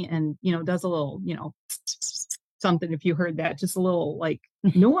me and, does a little, something, if you heard that, just a little like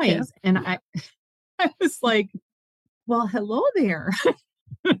noise. And I was like, well, hello there.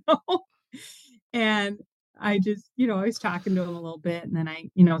 know? And I just, I was talking to him a little bit and then I,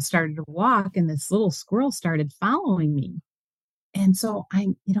 started to walk and this little squirrel started following me. And so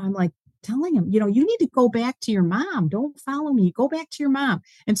I'm like telling him, you need to go back to your mom. Don't follow me. Go back to your mom.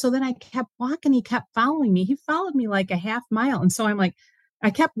 And so then I kept walking. He kept following me. He followed me like a half mile. And so I'm like,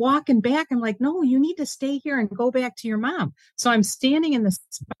 I kept walking back. I'm like, no, you need to stay here and go back to your mom. So I'm standing in the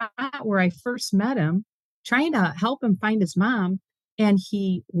spot where I first met him, trying to help him find his mom. And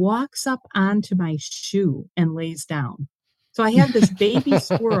he walks up onto my shoe and lays down. So I have this baby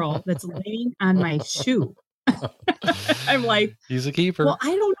squirrel that's laying on my shoe. I'm like, he's a keeper. well,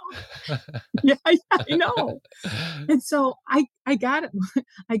 I don't know. Yeah, I know. And so I got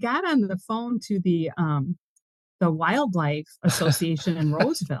I got on the phone to the Wildlife Association in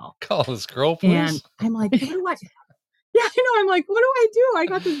Roseville. Call this girl, And please. I'm like, what do I yeah, I know. I'm like, what do I do? I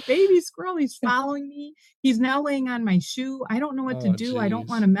got this baby squirrel. He's following me. He's now laying on my shoe. I don't know what to Oh, do. I don't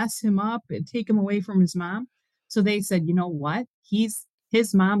want geez. to mess him up and take him away from his mom. So they said, you know what? His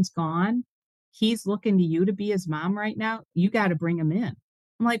mom's gone. He's looking to you to be his mom right now. You got to bring him in.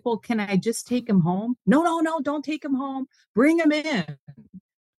 I'm like, well, can I just take him home? No, no, no, don't take him home. Bring him in.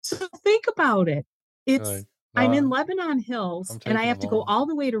 So think about it. Like, I'm nah, in Lebanon Hills I'm and I taking have him to go home. all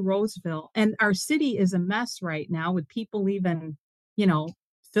the way to Roseville. And our city is a mess right now with people even,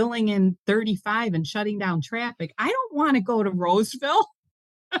 filling in 35 and shutting down traffic. I don't want to go to Roseville.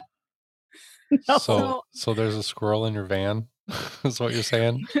 So there's a squirrel in your van? Is what you're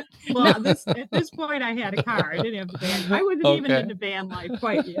saying? Well, at this point I had a car. I didn't have the van. I wasn't even Okay. into van life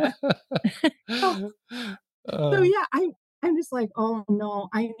quite yet. So Uh, yeah, I'm just like, oh no,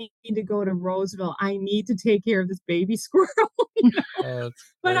 I need to go to Roseville. I need to take care of this baby squirrel. oh,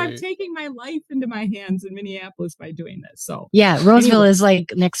 that's But I'm great. taking my life into my hands in Minneapolis by doing this. So Yeah, Roseville anyway, is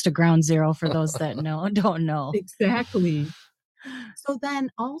like next to ground zero for those that don't know. exactly. So then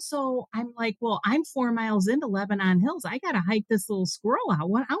also I'm like, well, I'm 4 miles into Lebanon Hills. I gotta hike this little squirrel out. How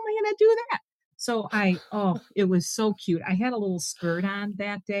am I gonna do that? So it was so cute. I had a little skirt on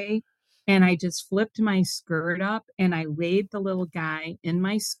that day and I just flipped my skirt up and I laid the little guy in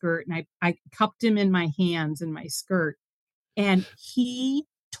my skirt and I cupped him in my hands in my skirt and he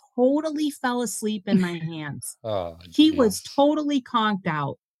totally fell asleep in my hands. Oh, He was geez. totally conked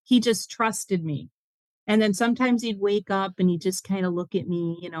out. He just trusted me. And then sometimes he'd wake up and he'd just kind of look at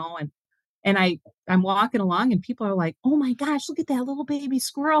me, and I'm walking along and people are like, "Oh my gosh, look at that little baby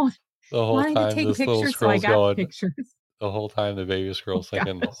squirrel." The whole Wanting to time take this little pictures, so I squirrel's got going, pictures. the whole time the baby Oh squirrel's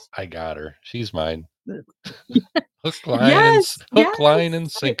thinking, gosh. I got her. She's mine. Yes, Hook, line, yes, and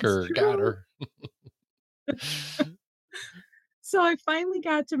it's sinker. Got true. her. So I finally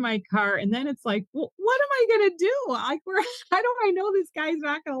got to my car, and then it's like, well, what am I gonna do? How do I know this guy's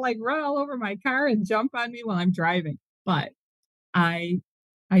not gonna like run all over my car and jump on me while I'm driving? But I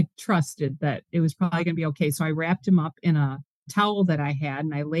I trusted that it was probably gonna be okay. So I wrapped him up in a towel that I had,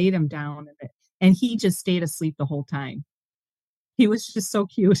 and I laid him down in it, and he just stayed asleep the whole time. He was just so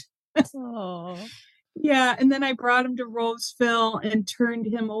cute. Oh, Yeah, and then I brought him to Roseville and turned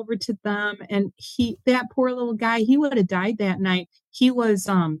him over to them, and that poor little guy, he would have died that night. He was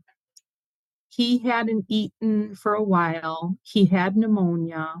he hadn't eaten for a while. He had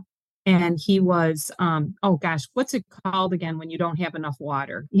pneumonia and he was, oh gosh, what's it called again when you don't have enough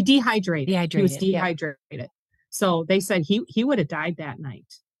water? He dehydrated. He was Dehydrated. Yep. dehydrated. So they said he would have died that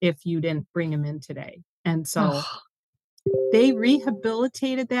night if you didn't bring him in today. And so Oh, they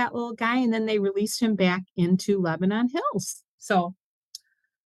rehabilitated that little guy and then they released him back into Lebanon Hills. So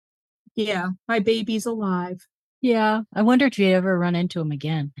yeah, my baby's alive. yeah. I wonder if you ever run into him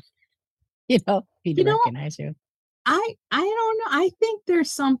again. If he'd You know, recognize you. I don't know. I think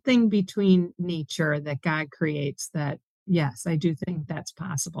there's something between nature that God creates that, yes, I do think that's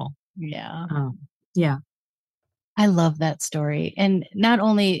possible. Yeah. Yeah. I love that story. And not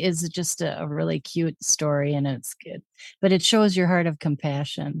only is it just a really cute story and it's good, but it shows your heart of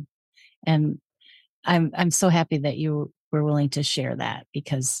compassion. And I'm so happy that you were willing to share that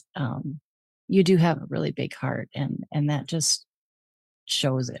because you do have a really big heart and that just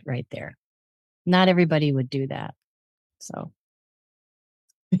shows it right there. Not everybody would do that. So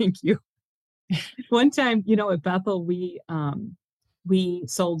Thank you. One time, at Bethel, we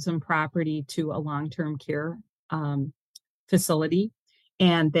sold some property to a long-term care facility,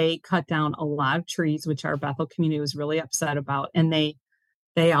 and they cut down a lot of trees, which our Bethel community was really upset about. And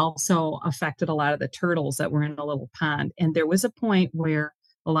they also affected a lot of the turtles that were in a little pond. And there was a point where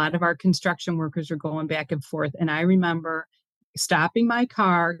a lot of our construction workers were going back and forth. And I remember stopping my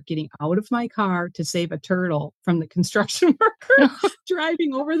car, getting out of my car to save a turtle from the construction worker,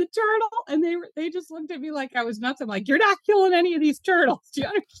 driving over the turtle. And they just looked at me like I was nuts. I'm like, you're not killing any of these turtles. Do you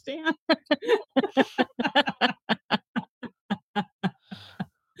understand?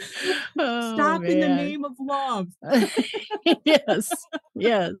 Stop in the name of love. Yes.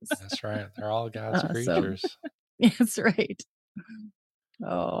 Yes. That's right. They're all God's Awesome. creatures. That's right.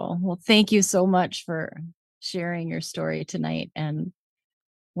 Oh, well, thank you so much for sharing your story tonight. And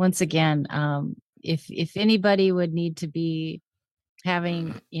once again, if anybody would need to be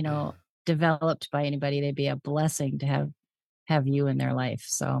having, developed by anybody, they'd be a blessing to have you in their life.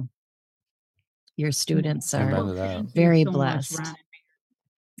 So your students are Amen to that. very so blessed. Much, Ron.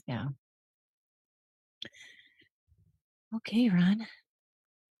 Yeah. Okay, Ron.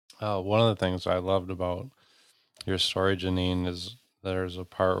 One of the things I loved about your story, Jeanine, is there's a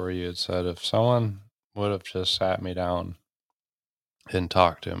part where you had said if someone would have just sat me down and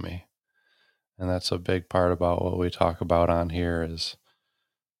talked to me, and that's a big part about what we talk about on here is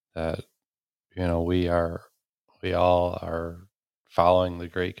that we all are following the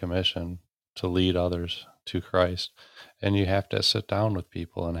Great Commission to lead others to Christ, and you have to sit down with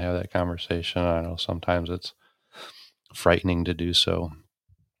people and have that conversation. I know sometimes it's frightening to do so.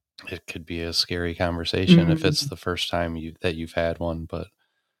 It could be a scary conversation if it's the first time you've had one, but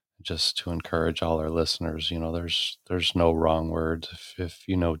just to encourage all our listeners, there's no wrong words. If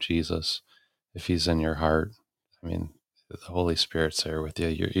you know Jesus, if he's in your heart, I mean, the Holy Spirit's there with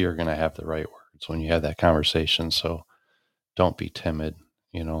you. You're going to have the right words when you have that conversation. So don't be timid,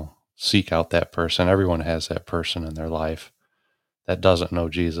 seek out that person. Everyone has that person in their life that doesn't know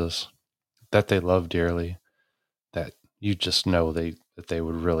Jesus, that they love dearly, that you just know that they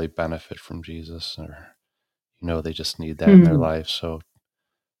would really benefit from Jesus, or they just need that in their life. So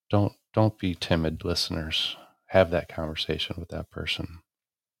don't be timid, listeners. Have that conversation with that person.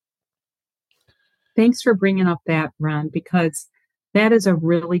 Thanks for bringing up that, Ron, because that is a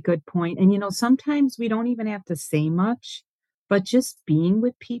really good point. And sometimes we don't even have to say much, but just being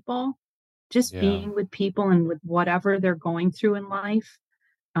with people, and with whatever they're going through in life.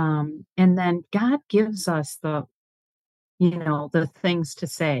 And then God gives us the things to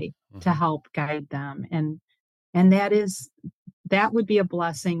say to help guide them. And that would be a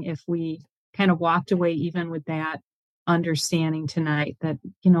blessing if we kind of walked away even with that understanding tonight that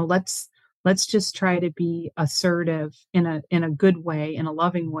let's just try to be assertive in a good way, in a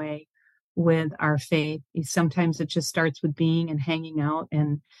loving way with our faith. Sometimes it just starts with being and hanging out,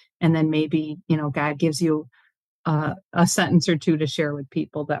 and then maybe God gives you a sentence or two to share with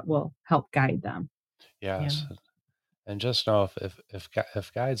people that will help guide them. Yes. Yeah. And just know if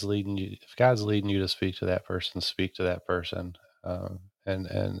God's leading you to speak to that person, speak to that person,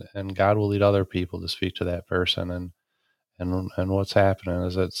 and God will lead other people to speak to that person. And what's happening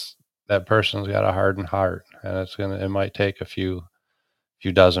is that person's got a hardened heart, and it might take a few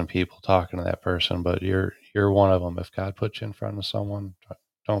dozen people talking to that person, but you're one of them. If God puts you in front of someone,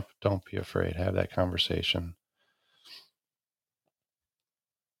 don't be afraid. Have that conversation.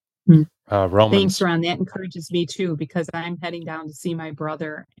 Thanks, Ron. That encourages me too, because I'm heading down to see my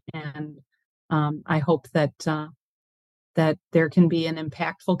brother, and I hope that there can be an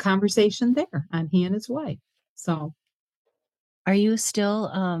impactful conversation there on he and his wife. So, are you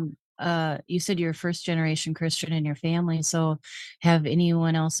still you said you're a first generation Christian in your family. So have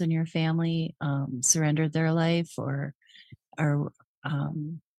anyone else in your family surrendered their life, or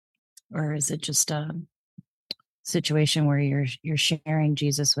um, or is it just a situation where you're sharing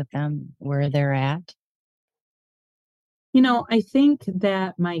Jesus with them where they're at? I think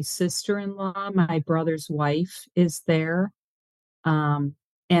that my sister-in-law, my brother's wife, is there. Um,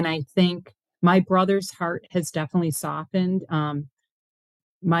 and I think my brother's heart has definitely softened.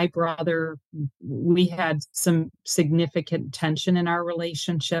 My brother, we had some significant tension in our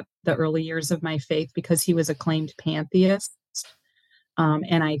relationship the early years of my faith because he was a claimed pantheist.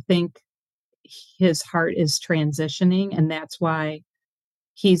 And I think his heart is transitioning, and that's why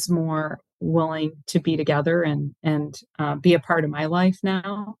he's more willing to be together and be a part of my life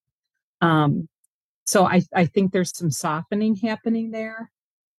now. Um, so I think there's some softening happening there.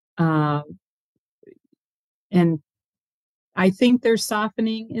 Um, and I think there's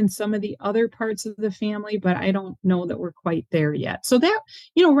softening in some of the other parts of the family, but I don't know that we're quite there yet. So that,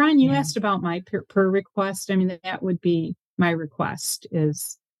 Ron, you Yeah. asked about my prayer request. I mean, that would be my request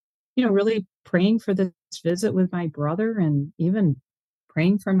is, really praying for this visit with my brother and even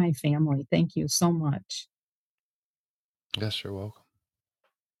praying for my family. Thank you so much. Yes, you're welcome.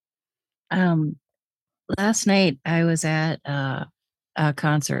 Last night I was at a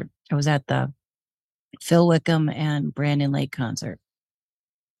concert. I was at the Phil Wickham and Brandon Lake concert.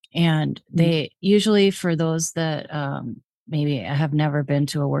 And they usually, for those that maybe have never been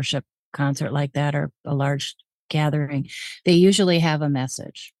to a worship concert like that or a large gathering, they usually have a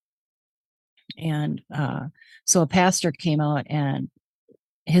message. And so a pastor came out, and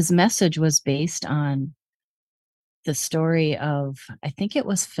his message was based on the story of, I think it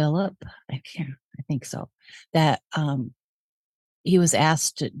was Philip. I think so. That Jesus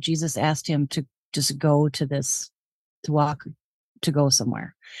asked him to just go to this, to walk, to go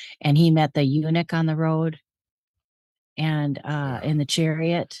somewhere. And he met the eunuch on the road and in the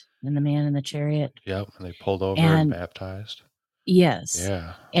chariot, and the man in the chariot. Yep. And they pulled over and baptized. Yes.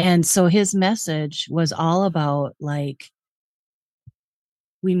 Yeah. And so his message was all about, like,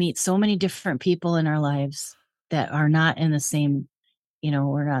 we meet so many different people in our lives that are not in the same,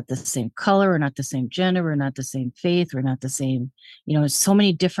 we're not the same color, we're not the same gender, we're not the same faith, we're not the same, so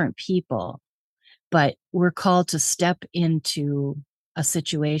many different people, but we're called to step into a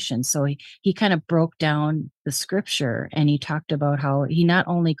situation. So he kind of broke down the scripture, and he talked about how he not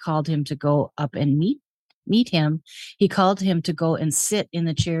only called him to go up and meet him, he called him to go and sit in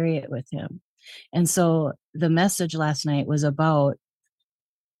the chariot with him. And so the message last night was about,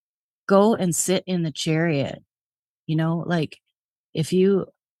 go and sit in the chariot. Like, if you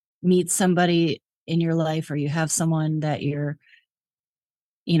meet somebody in your life, or you have someone that you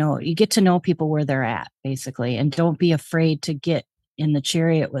get to know people where they're at, basically, and don't be afraid to get in the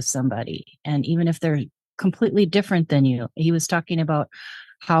chariot with somebody. And even if they're completely different than you, he was talking about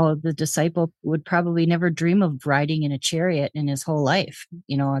how the disciple would probably never dream of riding in a chariot in his whole life,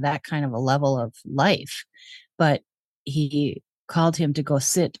 that kind of a level of life. But he called him to go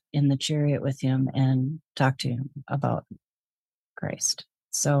sit in the chariot with him and talk to him about Christ.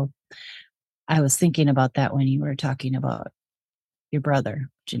 So I was thinking about that when you were talking about your brother,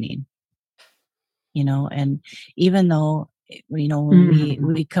 Jeanine. And even though,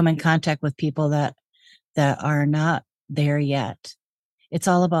 when we come in contact with people that are not there yet, it's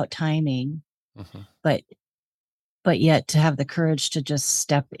all about timing. Mm-hmm. But yet to have the courage to just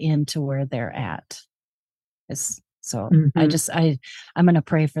step into where they're at. So I'm going to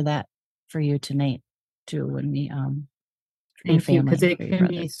pray for that for you tonight too, when we for your Thank you, because family, it for your can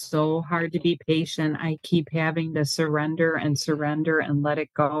brother. be so hard to be patient. I keep having to surrender and let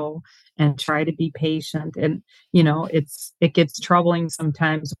it go and try to be patient. And, it gets troubling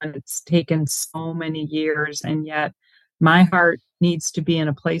sometimes when it's taken so many years. And yet my heart needs to be in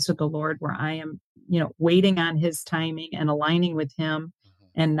a place with the Lord where I am, waiting on his timing and aligning with him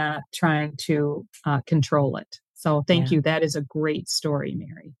and not trying to control it. So thank you. That is a great story,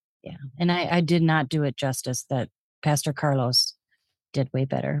 Mary. Yeah. And I did not do it justice. That Pastor Carlos did way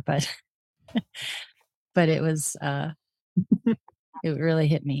better, but but it was it really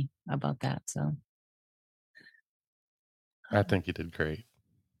hit me about that. So I think you did great.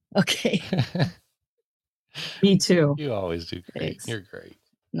 Okay. Me too. You always do great. Thanks. You're great.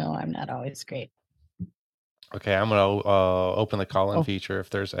 No, I'm not always great. Okay, I'm going to open the call-in feature. If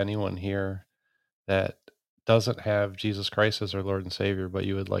there's anyone here that doesn't have Jesus Christ as their Lord and Savior, but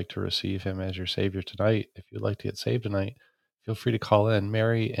you would like to receive him as your Savior tonight, if you'd like to get saved tonight, feel free to call in.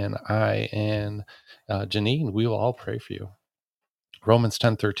 Mary and I and Jeanine, we will all pray for you. Romans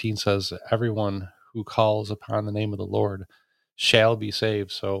 10:13 says, everyone who calls upon the name of the Lord shall be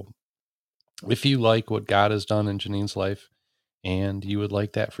saved. So if you like what God has done in Jeanine's life and you would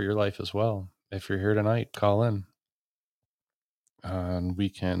like that for your life as well, if you're here tonight, call in and we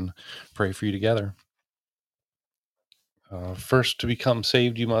can pray for you together. First, to become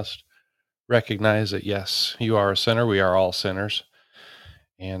saved, you must recognize that, yes, you are a sinner. We are all sinners.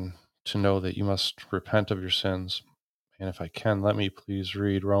 And to know that you must repent of your sins. And if I can, let me please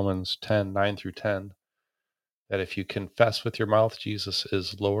read Romans 10:9-10. That if you confess with your mouth Jesus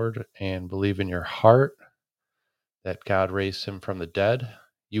is Lord and believe in your heart that God raised him from the dead,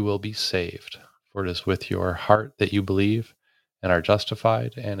 you will be saved. For it is with your heart that you believe and are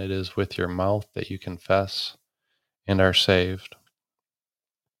justified, and it is with your mouth that you confess and are saved.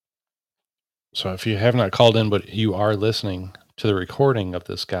 So if you have not called in, but you are listening to the recording of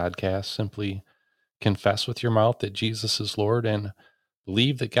this Godcast, simply confess with your mouth that Jesus is Lord and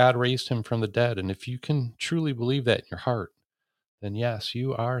believe that God raised him from the dead. And if you can truly believe that in your heart, then yes,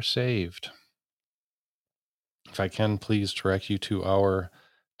 you are saved. If I can please direct you to our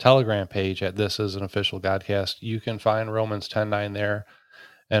Telegram page at This Is an Official Godcast. You can find Romans 10:9 there,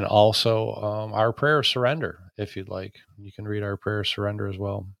 and also our prayer of surrender, if you'd like. You can read our prayer of surrender as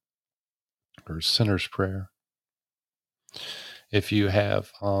well, or sinner's prayer. If you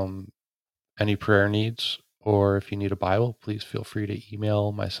have any prayer needs, or if you need a Bible, please feel free to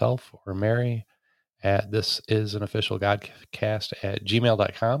email myself or Mary at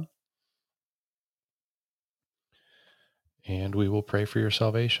thisisanofficialgodcast@gmail.com, and we will pray for your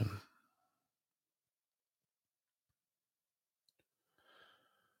salvation.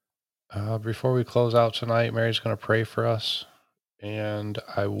 Before we close out tonight, Mary's going to pray for us. And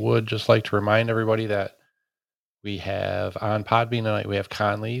I would just like to remind everybody that we have on Podbean tonight, we have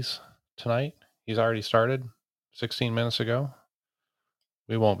Conley's tonight. He's already started 16 minutes ago.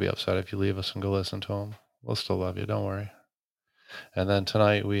 We won't be upset if you leave us and go listen to him. We'll still love you. Don't worry. And then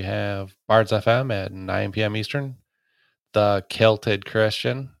tonight we have Bards FM at 9 p.m. Eastern. The Kilted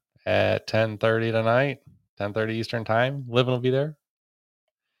Christian at 10:30 tonight, 10:30 Eastern time. Livin will be there.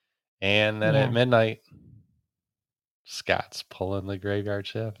 And then at midnight, Scott's pulling the graveyard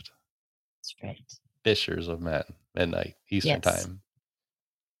shift. That's right. Fishers of Men, midnight Eastern time.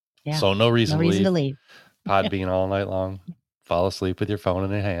 Yeah. So no reason to leave. leave. Podbean all night long. Fall asleep with your phone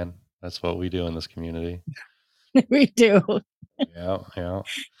in your hand. That's what we do in this community. We do. Yeah.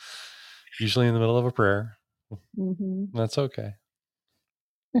 Usually in the middle of a prayer. Mm-hmm. That's okay.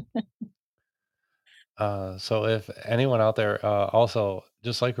 So if anyone out there, also,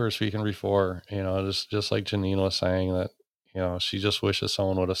 just like we were speaking before, just like Jeanine was saying that, she just wishes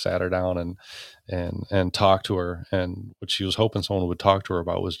someone would have sat her down and talked to her. And what she was hoping someone would talk to her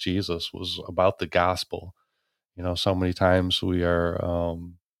about was Jesus, was about the gospel. So many times we're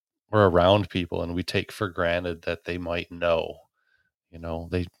around people and we take for granted that they might know,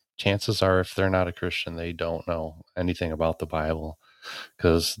 chances are, if they're not a Christian, they don't know anything about the Bible,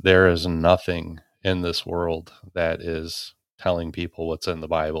 because there is nothing in this world that is telling people what's in the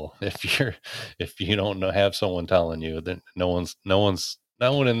Bible. If you don't know, have someone telling you, then no one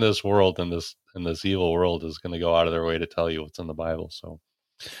in this world, in this evil world, is going to go out of their way to tell you what's in the Bible. So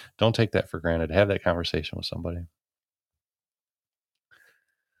don't take that for granted. Have that conversation with somebody.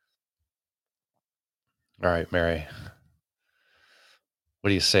 All right, Mary. What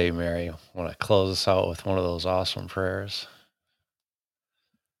do you say, Mary? I want to close us out with one of those awesome prayers.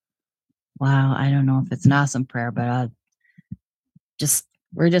 Wow. I don't know if it's an awesome prayer, but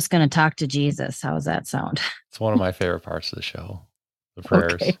we're just going to talk to Jesus. How does that sound? It's one of my favorite parts of the show, the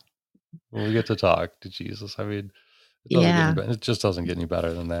prayers. Okay. When we get to talk to Jesus. I mean, it just doesn't get any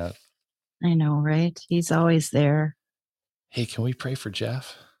better than that. I know, right? He's always there. Hey, can we pray for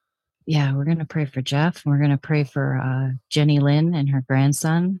Jeff? Yeah, we're going to pray for Jeff. We're going to pray for Jenny Lynn and her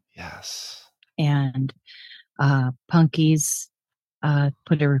grandson. Yes. And Punky's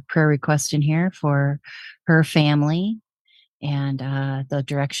put a prayer request in here for her family and the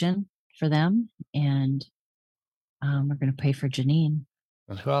direction for them. And we're going to pray for Jeanine.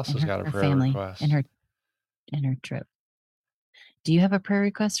 And who else has got a prayer family request? and her trip. Do you have a prayer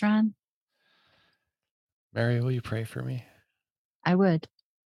request, Ron? Mary, will you pray for me? I would.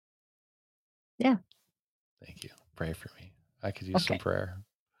 Yeah. Thank you. Pray for me. I could use some prayer.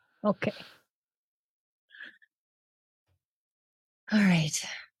 Okay. All right.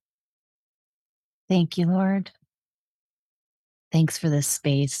 Thank you, Lord. Thanks for this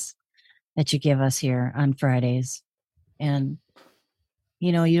space that you give us here on Fridays. And,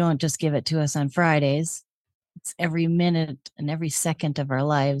 you don't just give it to us on Fridays. It's every minute and every second of our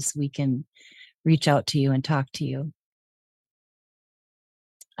lives we can reach out to you and talk to you.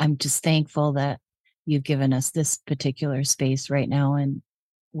 I'm just thankful that you've given us this particular space right now and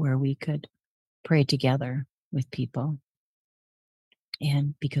where we could pray together with people.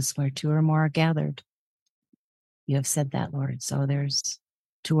 And because where two or more are gathered, you have said that, Lord. So there's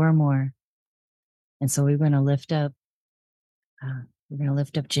two or more. And so we're going to lift up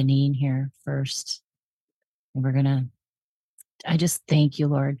Jeanine here first. And I just thank you,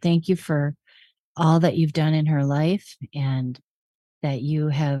 Lord. Thank you for all that you've done in her life, and that you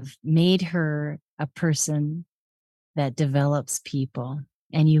have made her a person that develops people,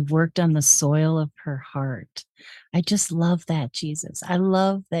 and you've worked on the soil of her heart. I just love that, Jesus. I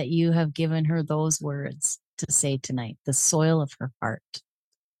love that you have given her those words to say tonight, the soil of her heart.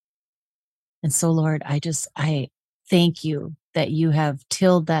 And so, Lord, I thank you that you have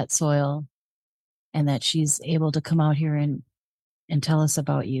tilled that soil, and that she's able to come out here and tell us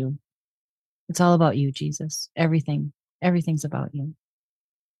about you. It's all about you, Jesus. Everything's about you.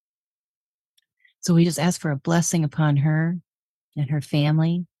 So we just ask for a blessing upon her and her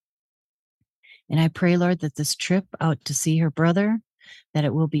family. And I pray, Lord, that this trip out to see her brother, that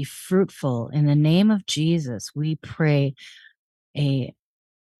it will be fruitful. In the name of Jesus, we pray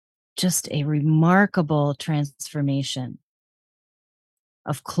just a remarkable transformation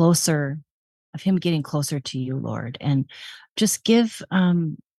of him getting closer to you, Lord. And just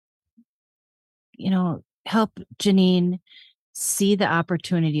help Jeanine see the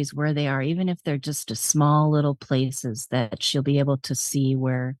opportunities where they are, even if they're just a small little places, that she'll be able to see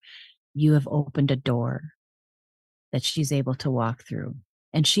where you have opened a door that she's able to walk through.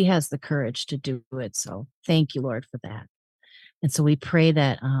 And she has the courage to do it. So thank you, Lord, for that. And so we pray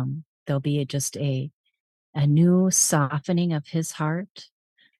that there'll be just a new softening of his heart,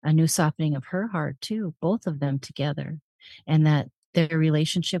 a new softening of her heart too, both of them together, and that their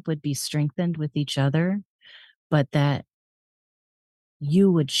relationship would be strengthened with each other, but that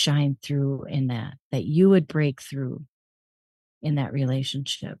you would shine through in that you would break through in that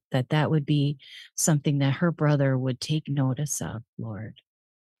relationship, that would be something that her brother would take notice of, Lord,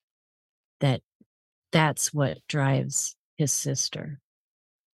 that's what drives his sister.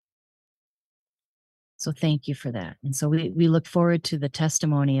 So thank you for that. And so we look forward to the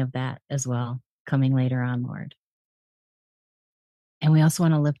testimony of that as well, coming later on, Lord. And we also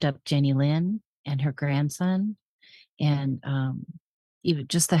want to lift up Jenny Lynn and her grandson, and even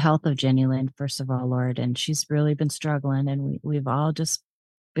just the health of Jenny Lynn, first of all, Lord. And she's really been struggling, and we've all just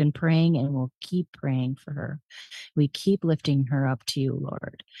been praying, and we'll keep praying for her. We keep lifting her up to you,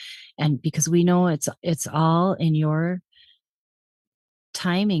 Lord. And because we know it's all in your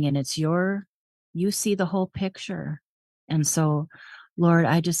timing, and you see the whole picture. And so, Lord,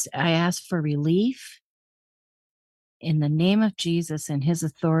 I ask for relief in the name of Jesus and his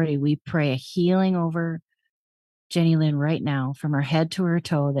authority. We pray a healing over Jenny Lynn right now, from her head to her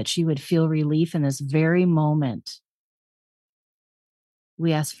toe, that she would feel relief in this very moment.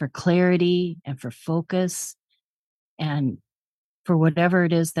 We ask for clarity and for focus, and for whatever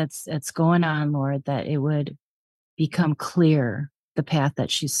it is that's going on, Lord, that it would become clear the path that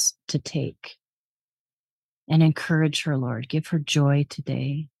she's to take. And encourage her, Lord. Give her joy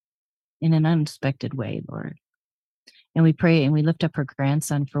today in an unexpected way, Lord. And we pray and we lift up her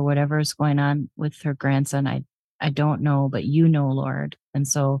grandson for whatever is going on with her grandson. I don't know, but you know, Lord. And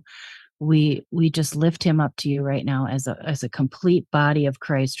so we just lift him up to you right now as a complete body of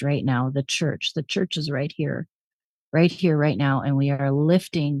Christ right now. The church is right here, right now. And we are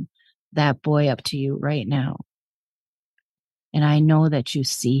lifting that boy up to you right now. And I know that you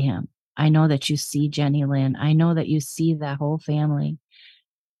see him. I know that you see Jenny Lynn. I know that you see that whole family.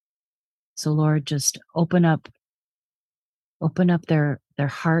 So Lord, just open up their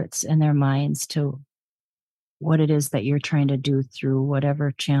hearts and their minds to what it is that you're trying to do through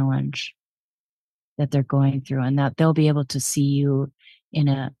whatever challenge that they're going through, and that they'll be able to see you in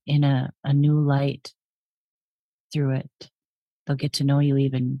a new light through it. They'll get to know you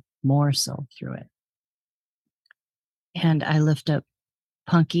even more so through it. And I lift up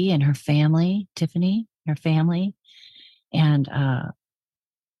Punky and her family, Tiffany, her family, and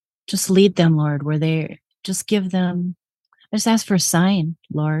just lead them, Lord, where they just give them, I just ask for a sign,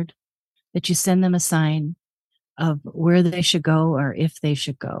 Lord, that you send them a sign of where they should go or if they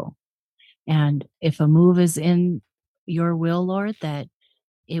should go. And if a move is in your will, Lord, that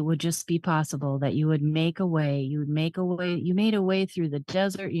it would just be possible, that you would make a way. You would make a way. You made a way through the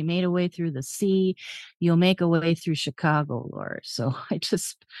desert. You made a way through the sea. You'll make a way through Chicago, Lord. So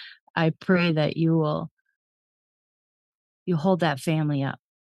I pray that you hold that family up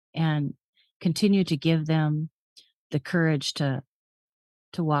and continue to give them the courage to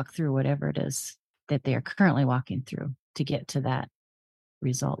walk through whatever it is that they are currently walking through to get to that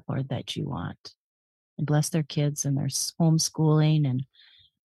result, Lord, that you want. And bless their kids and their homeschooling, and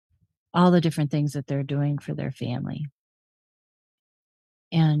all the different things that they're doing for their family.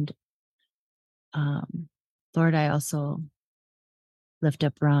 And Lord, I also lift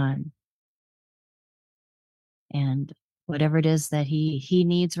up Ron, and whatever it is that he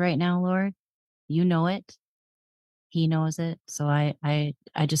needs right now, Lord, you know it. He knows it. So I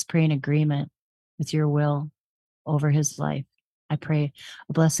just pray in agreement with your will over his life. I pray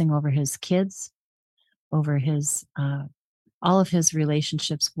a blessing over his kids, over his all of his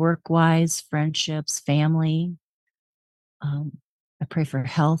relationships, work-wise, friendships, family. I pray for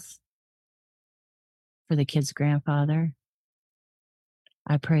health for the kid's grandfather.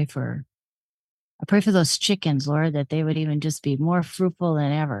 I pray for those chickens, Lord, that they would even just be more fruitful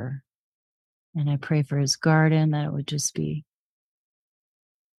than ever. And I pray for his garden, that it would just be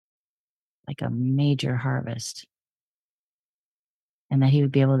like a major harvest, and that he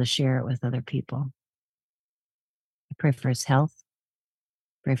would be able to share it with other people. I pray for his health,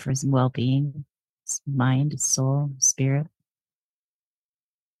 pray for his well-being, his mind, his soul, spirit.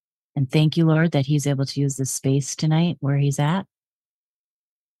 And thank you, Lord, that he's able to use this space tonight where he's at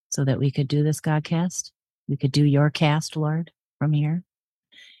so that we could do this Godcast. We could do your cast, Lord, from here.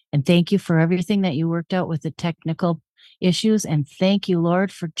 And thank you for everything that you worked out with the technical issues. And thank you,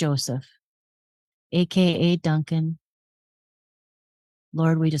 Lord, for Joseph, AKA Duncan.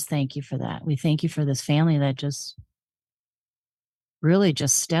 Lord, we just thank you for that. We thank you for this family that just really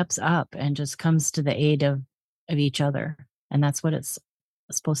just steps up and just comes to the aid of each other. And that's what it's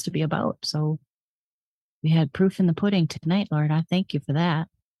supposed to be about. So we had proof in the pudding tonight, Lord. I thank you for that.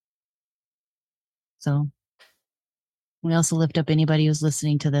 So we also lift up anybody who's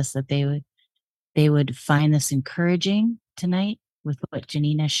listening to this, that they would find this encouraging tonight with what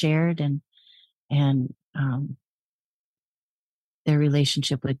Jeanine has shared, and their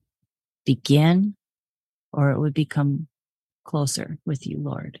relationship would begin, or it would become closer with you,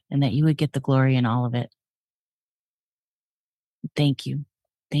 Lord, and that you would get the glory in all of it. Thank you.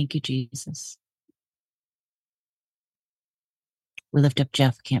 Thank you, Jesus. We lift up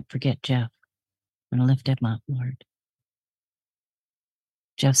Jeff. Can't forget Jeff. I'm going to lift him up, Lord.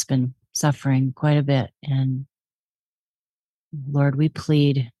 Jeff's been suffering quite a bit, and Lord, we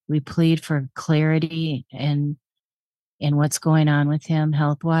plead for clarity in what's going on with him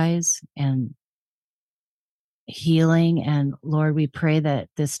health-wise and healing. And Lord, we pray that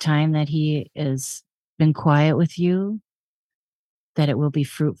this time that he has been quiet with you, that it will be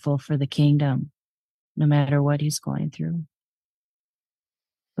fruitful for the kingdom, no matter what he's going through.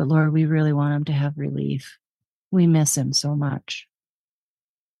 But Lord, we really want him to have relief. We miss him so much.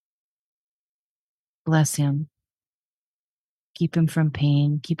 Bless him. Keep him from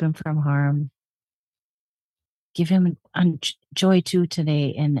pain. Keep him from harm. Give him joy too today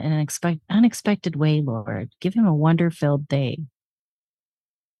in an unexpected way, Lord. Give him a wonder-filled day.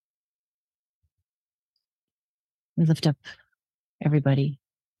 We lift up everybody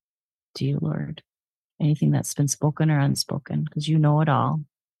to you, Lord. Anything that's been spoken or unspoken, because you know it all.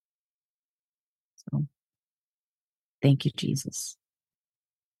 So thank you, Jesus.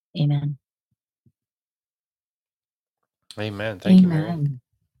 Amen. Amen. Thank you, Mary.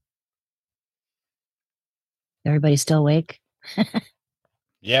 Everybody still awake?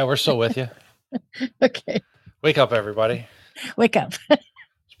 Yeah, we're still with you. Okay. Wake up, everybody. Wake up.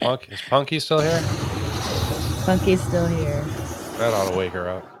 Is Punky still here? Punky's still here. That ought to wake her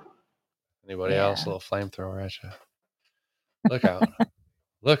up. Anybody else? A little flamethrower at you. Look out.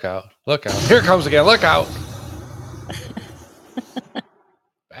 Look out. Look out. Here it comes again. Look out.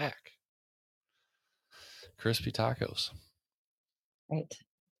 Back. Crispy tacos. Right.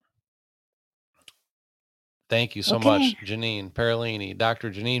 Thank you so much, Jeanine Parolini.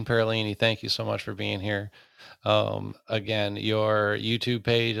 Dr. Jeanine Parolini, thank you so much for being here. Again, your YouTube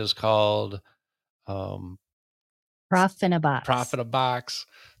page is called Prof in a Box. Prof in a Box.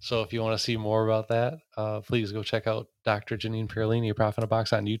 So if you want to see more about that, please go check out Dr. Jeanine Parolini, Prof in a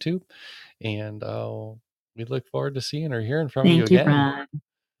Box on YouTube. And we look forward to seeing or hearing from you again. Ron.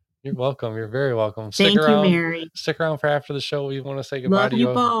 You're welcome. You're very welcome. Thank you, Mary. Stick around for after the show. We want to say goodbye to you.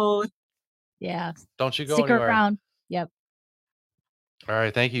 Love you both. Yeah. Don't you go Stick anywhere. around. Yep. All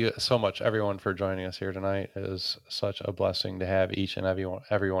right. Thank you so much, everyone, for joining us here tonight. It is such a blessing to have each and every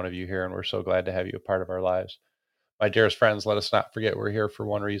one of you here, and we're so glad to have you a part of our lives. My dearest friends, let us not forget we're here for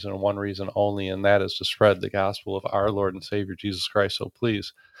one reason and one reason only, and that is to spread the gospel of our Lord and Savior, Jesus Christ. So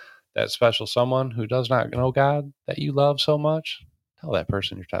please, that special someone who does not know God that you love so much, tell that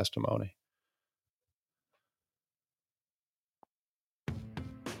person your testimony.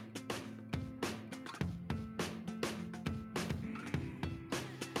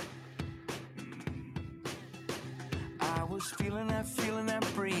 I was feeling that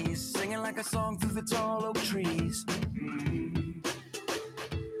breeze, singing like a song through the tall oak trees.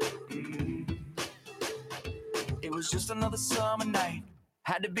 It was just another summer night.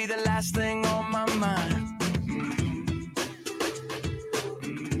 Had to be the last thing on my mind.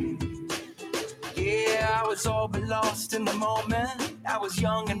 Yeah, I was all but lost in the moment. I was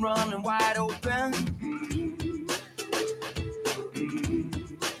young and running wide open.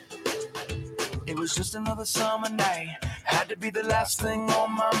 It was just another summer night. Had to be the last thing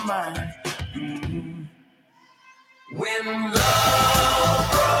on my mind. When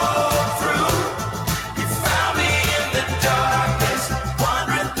love broke through, you found me in the darkness,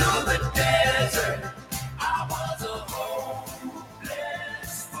 wandering through the desert. I was a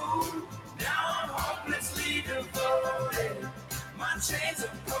hopeless fool. Now I'm hopelessly devoted. My chains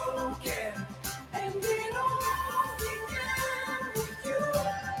are broken, and it all began with you.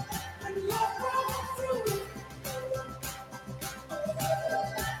 When love broke through,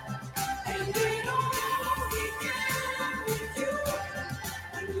 and it all began with you.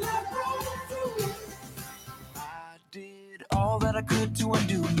 When love broke through, I did all that I could to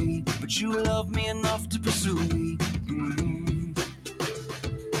undo me, but you loved me enough to pursue me.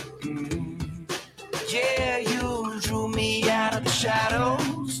 Yeah, you drew me out of the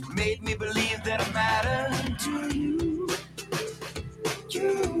shadows, made me believe that I mattered to you.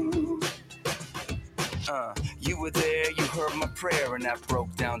 You were there, you heard my prayer in that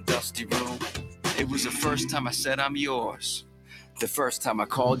broke down dusty room. It was the first time I said I'm yours, the first time I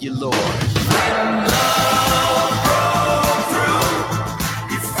called you Lord. When love broke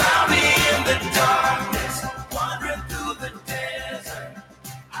through, you found me in the darkness, wandering through the desert.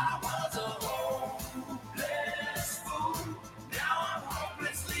 I was a hopeless fool. Now I'm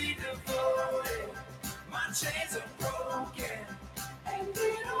hopelessly devoted. My chains are broken, and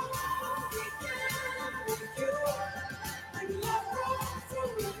it all began with you. When love broke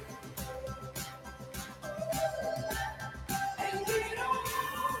through, and it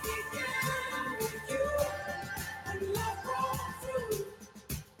all began with you. When love broke through.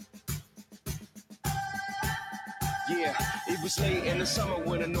 Yeah, it was late in the summer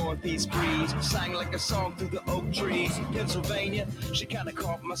when a northeast breeze sang like a song through the oak trees. Pennsylvania, she kinda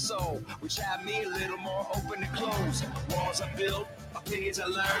caught my soul, which had me a little more open and closed. Walls I built, opinions I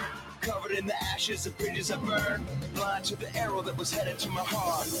learned, covered in the ashes of bridges I burned. Blind to the arrow that was headed to my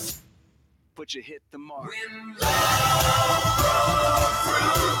heart, but you hit the mark. When love broke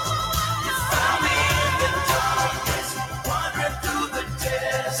through, you found me in the darkness, wandering through the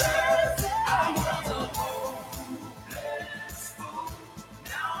desert. I was a hopeless fool.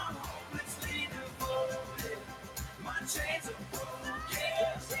 Now I'm hopelessly devoted. My chains are broken,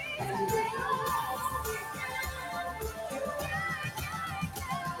 and they all began with you.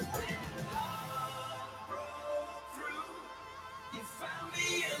 When love broke through, you found me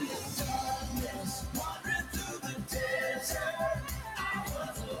in the darkness, wandering through the desert. I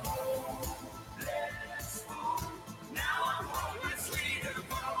was a hopeless fool. Now I'm hopelessly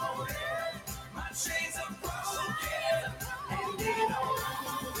devoted. My chains are broken, and it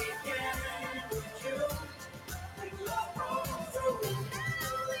all began with you. When love broke through,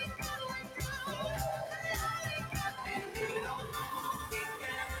 and it all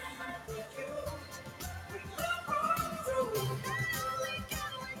began with you. When love broke through,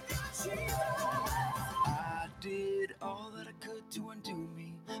 I did all that I could to undo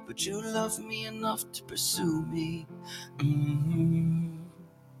me, but you loved me enough to pursue me.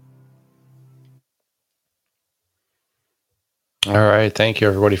 All right. Thank you,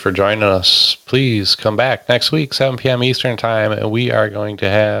 everybody, for joining us. Please come back next week, 7 p.m. Eastern Time, and we are going to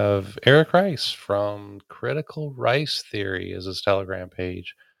have Eric Rice from Critical Rice Theory as his Telegram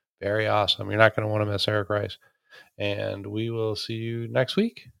page. Very awesome. You're not going to want to miss Eric Rice. And we will see you next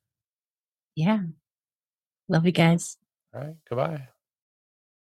week. Yeah. Love you guys. All right. Goodbye.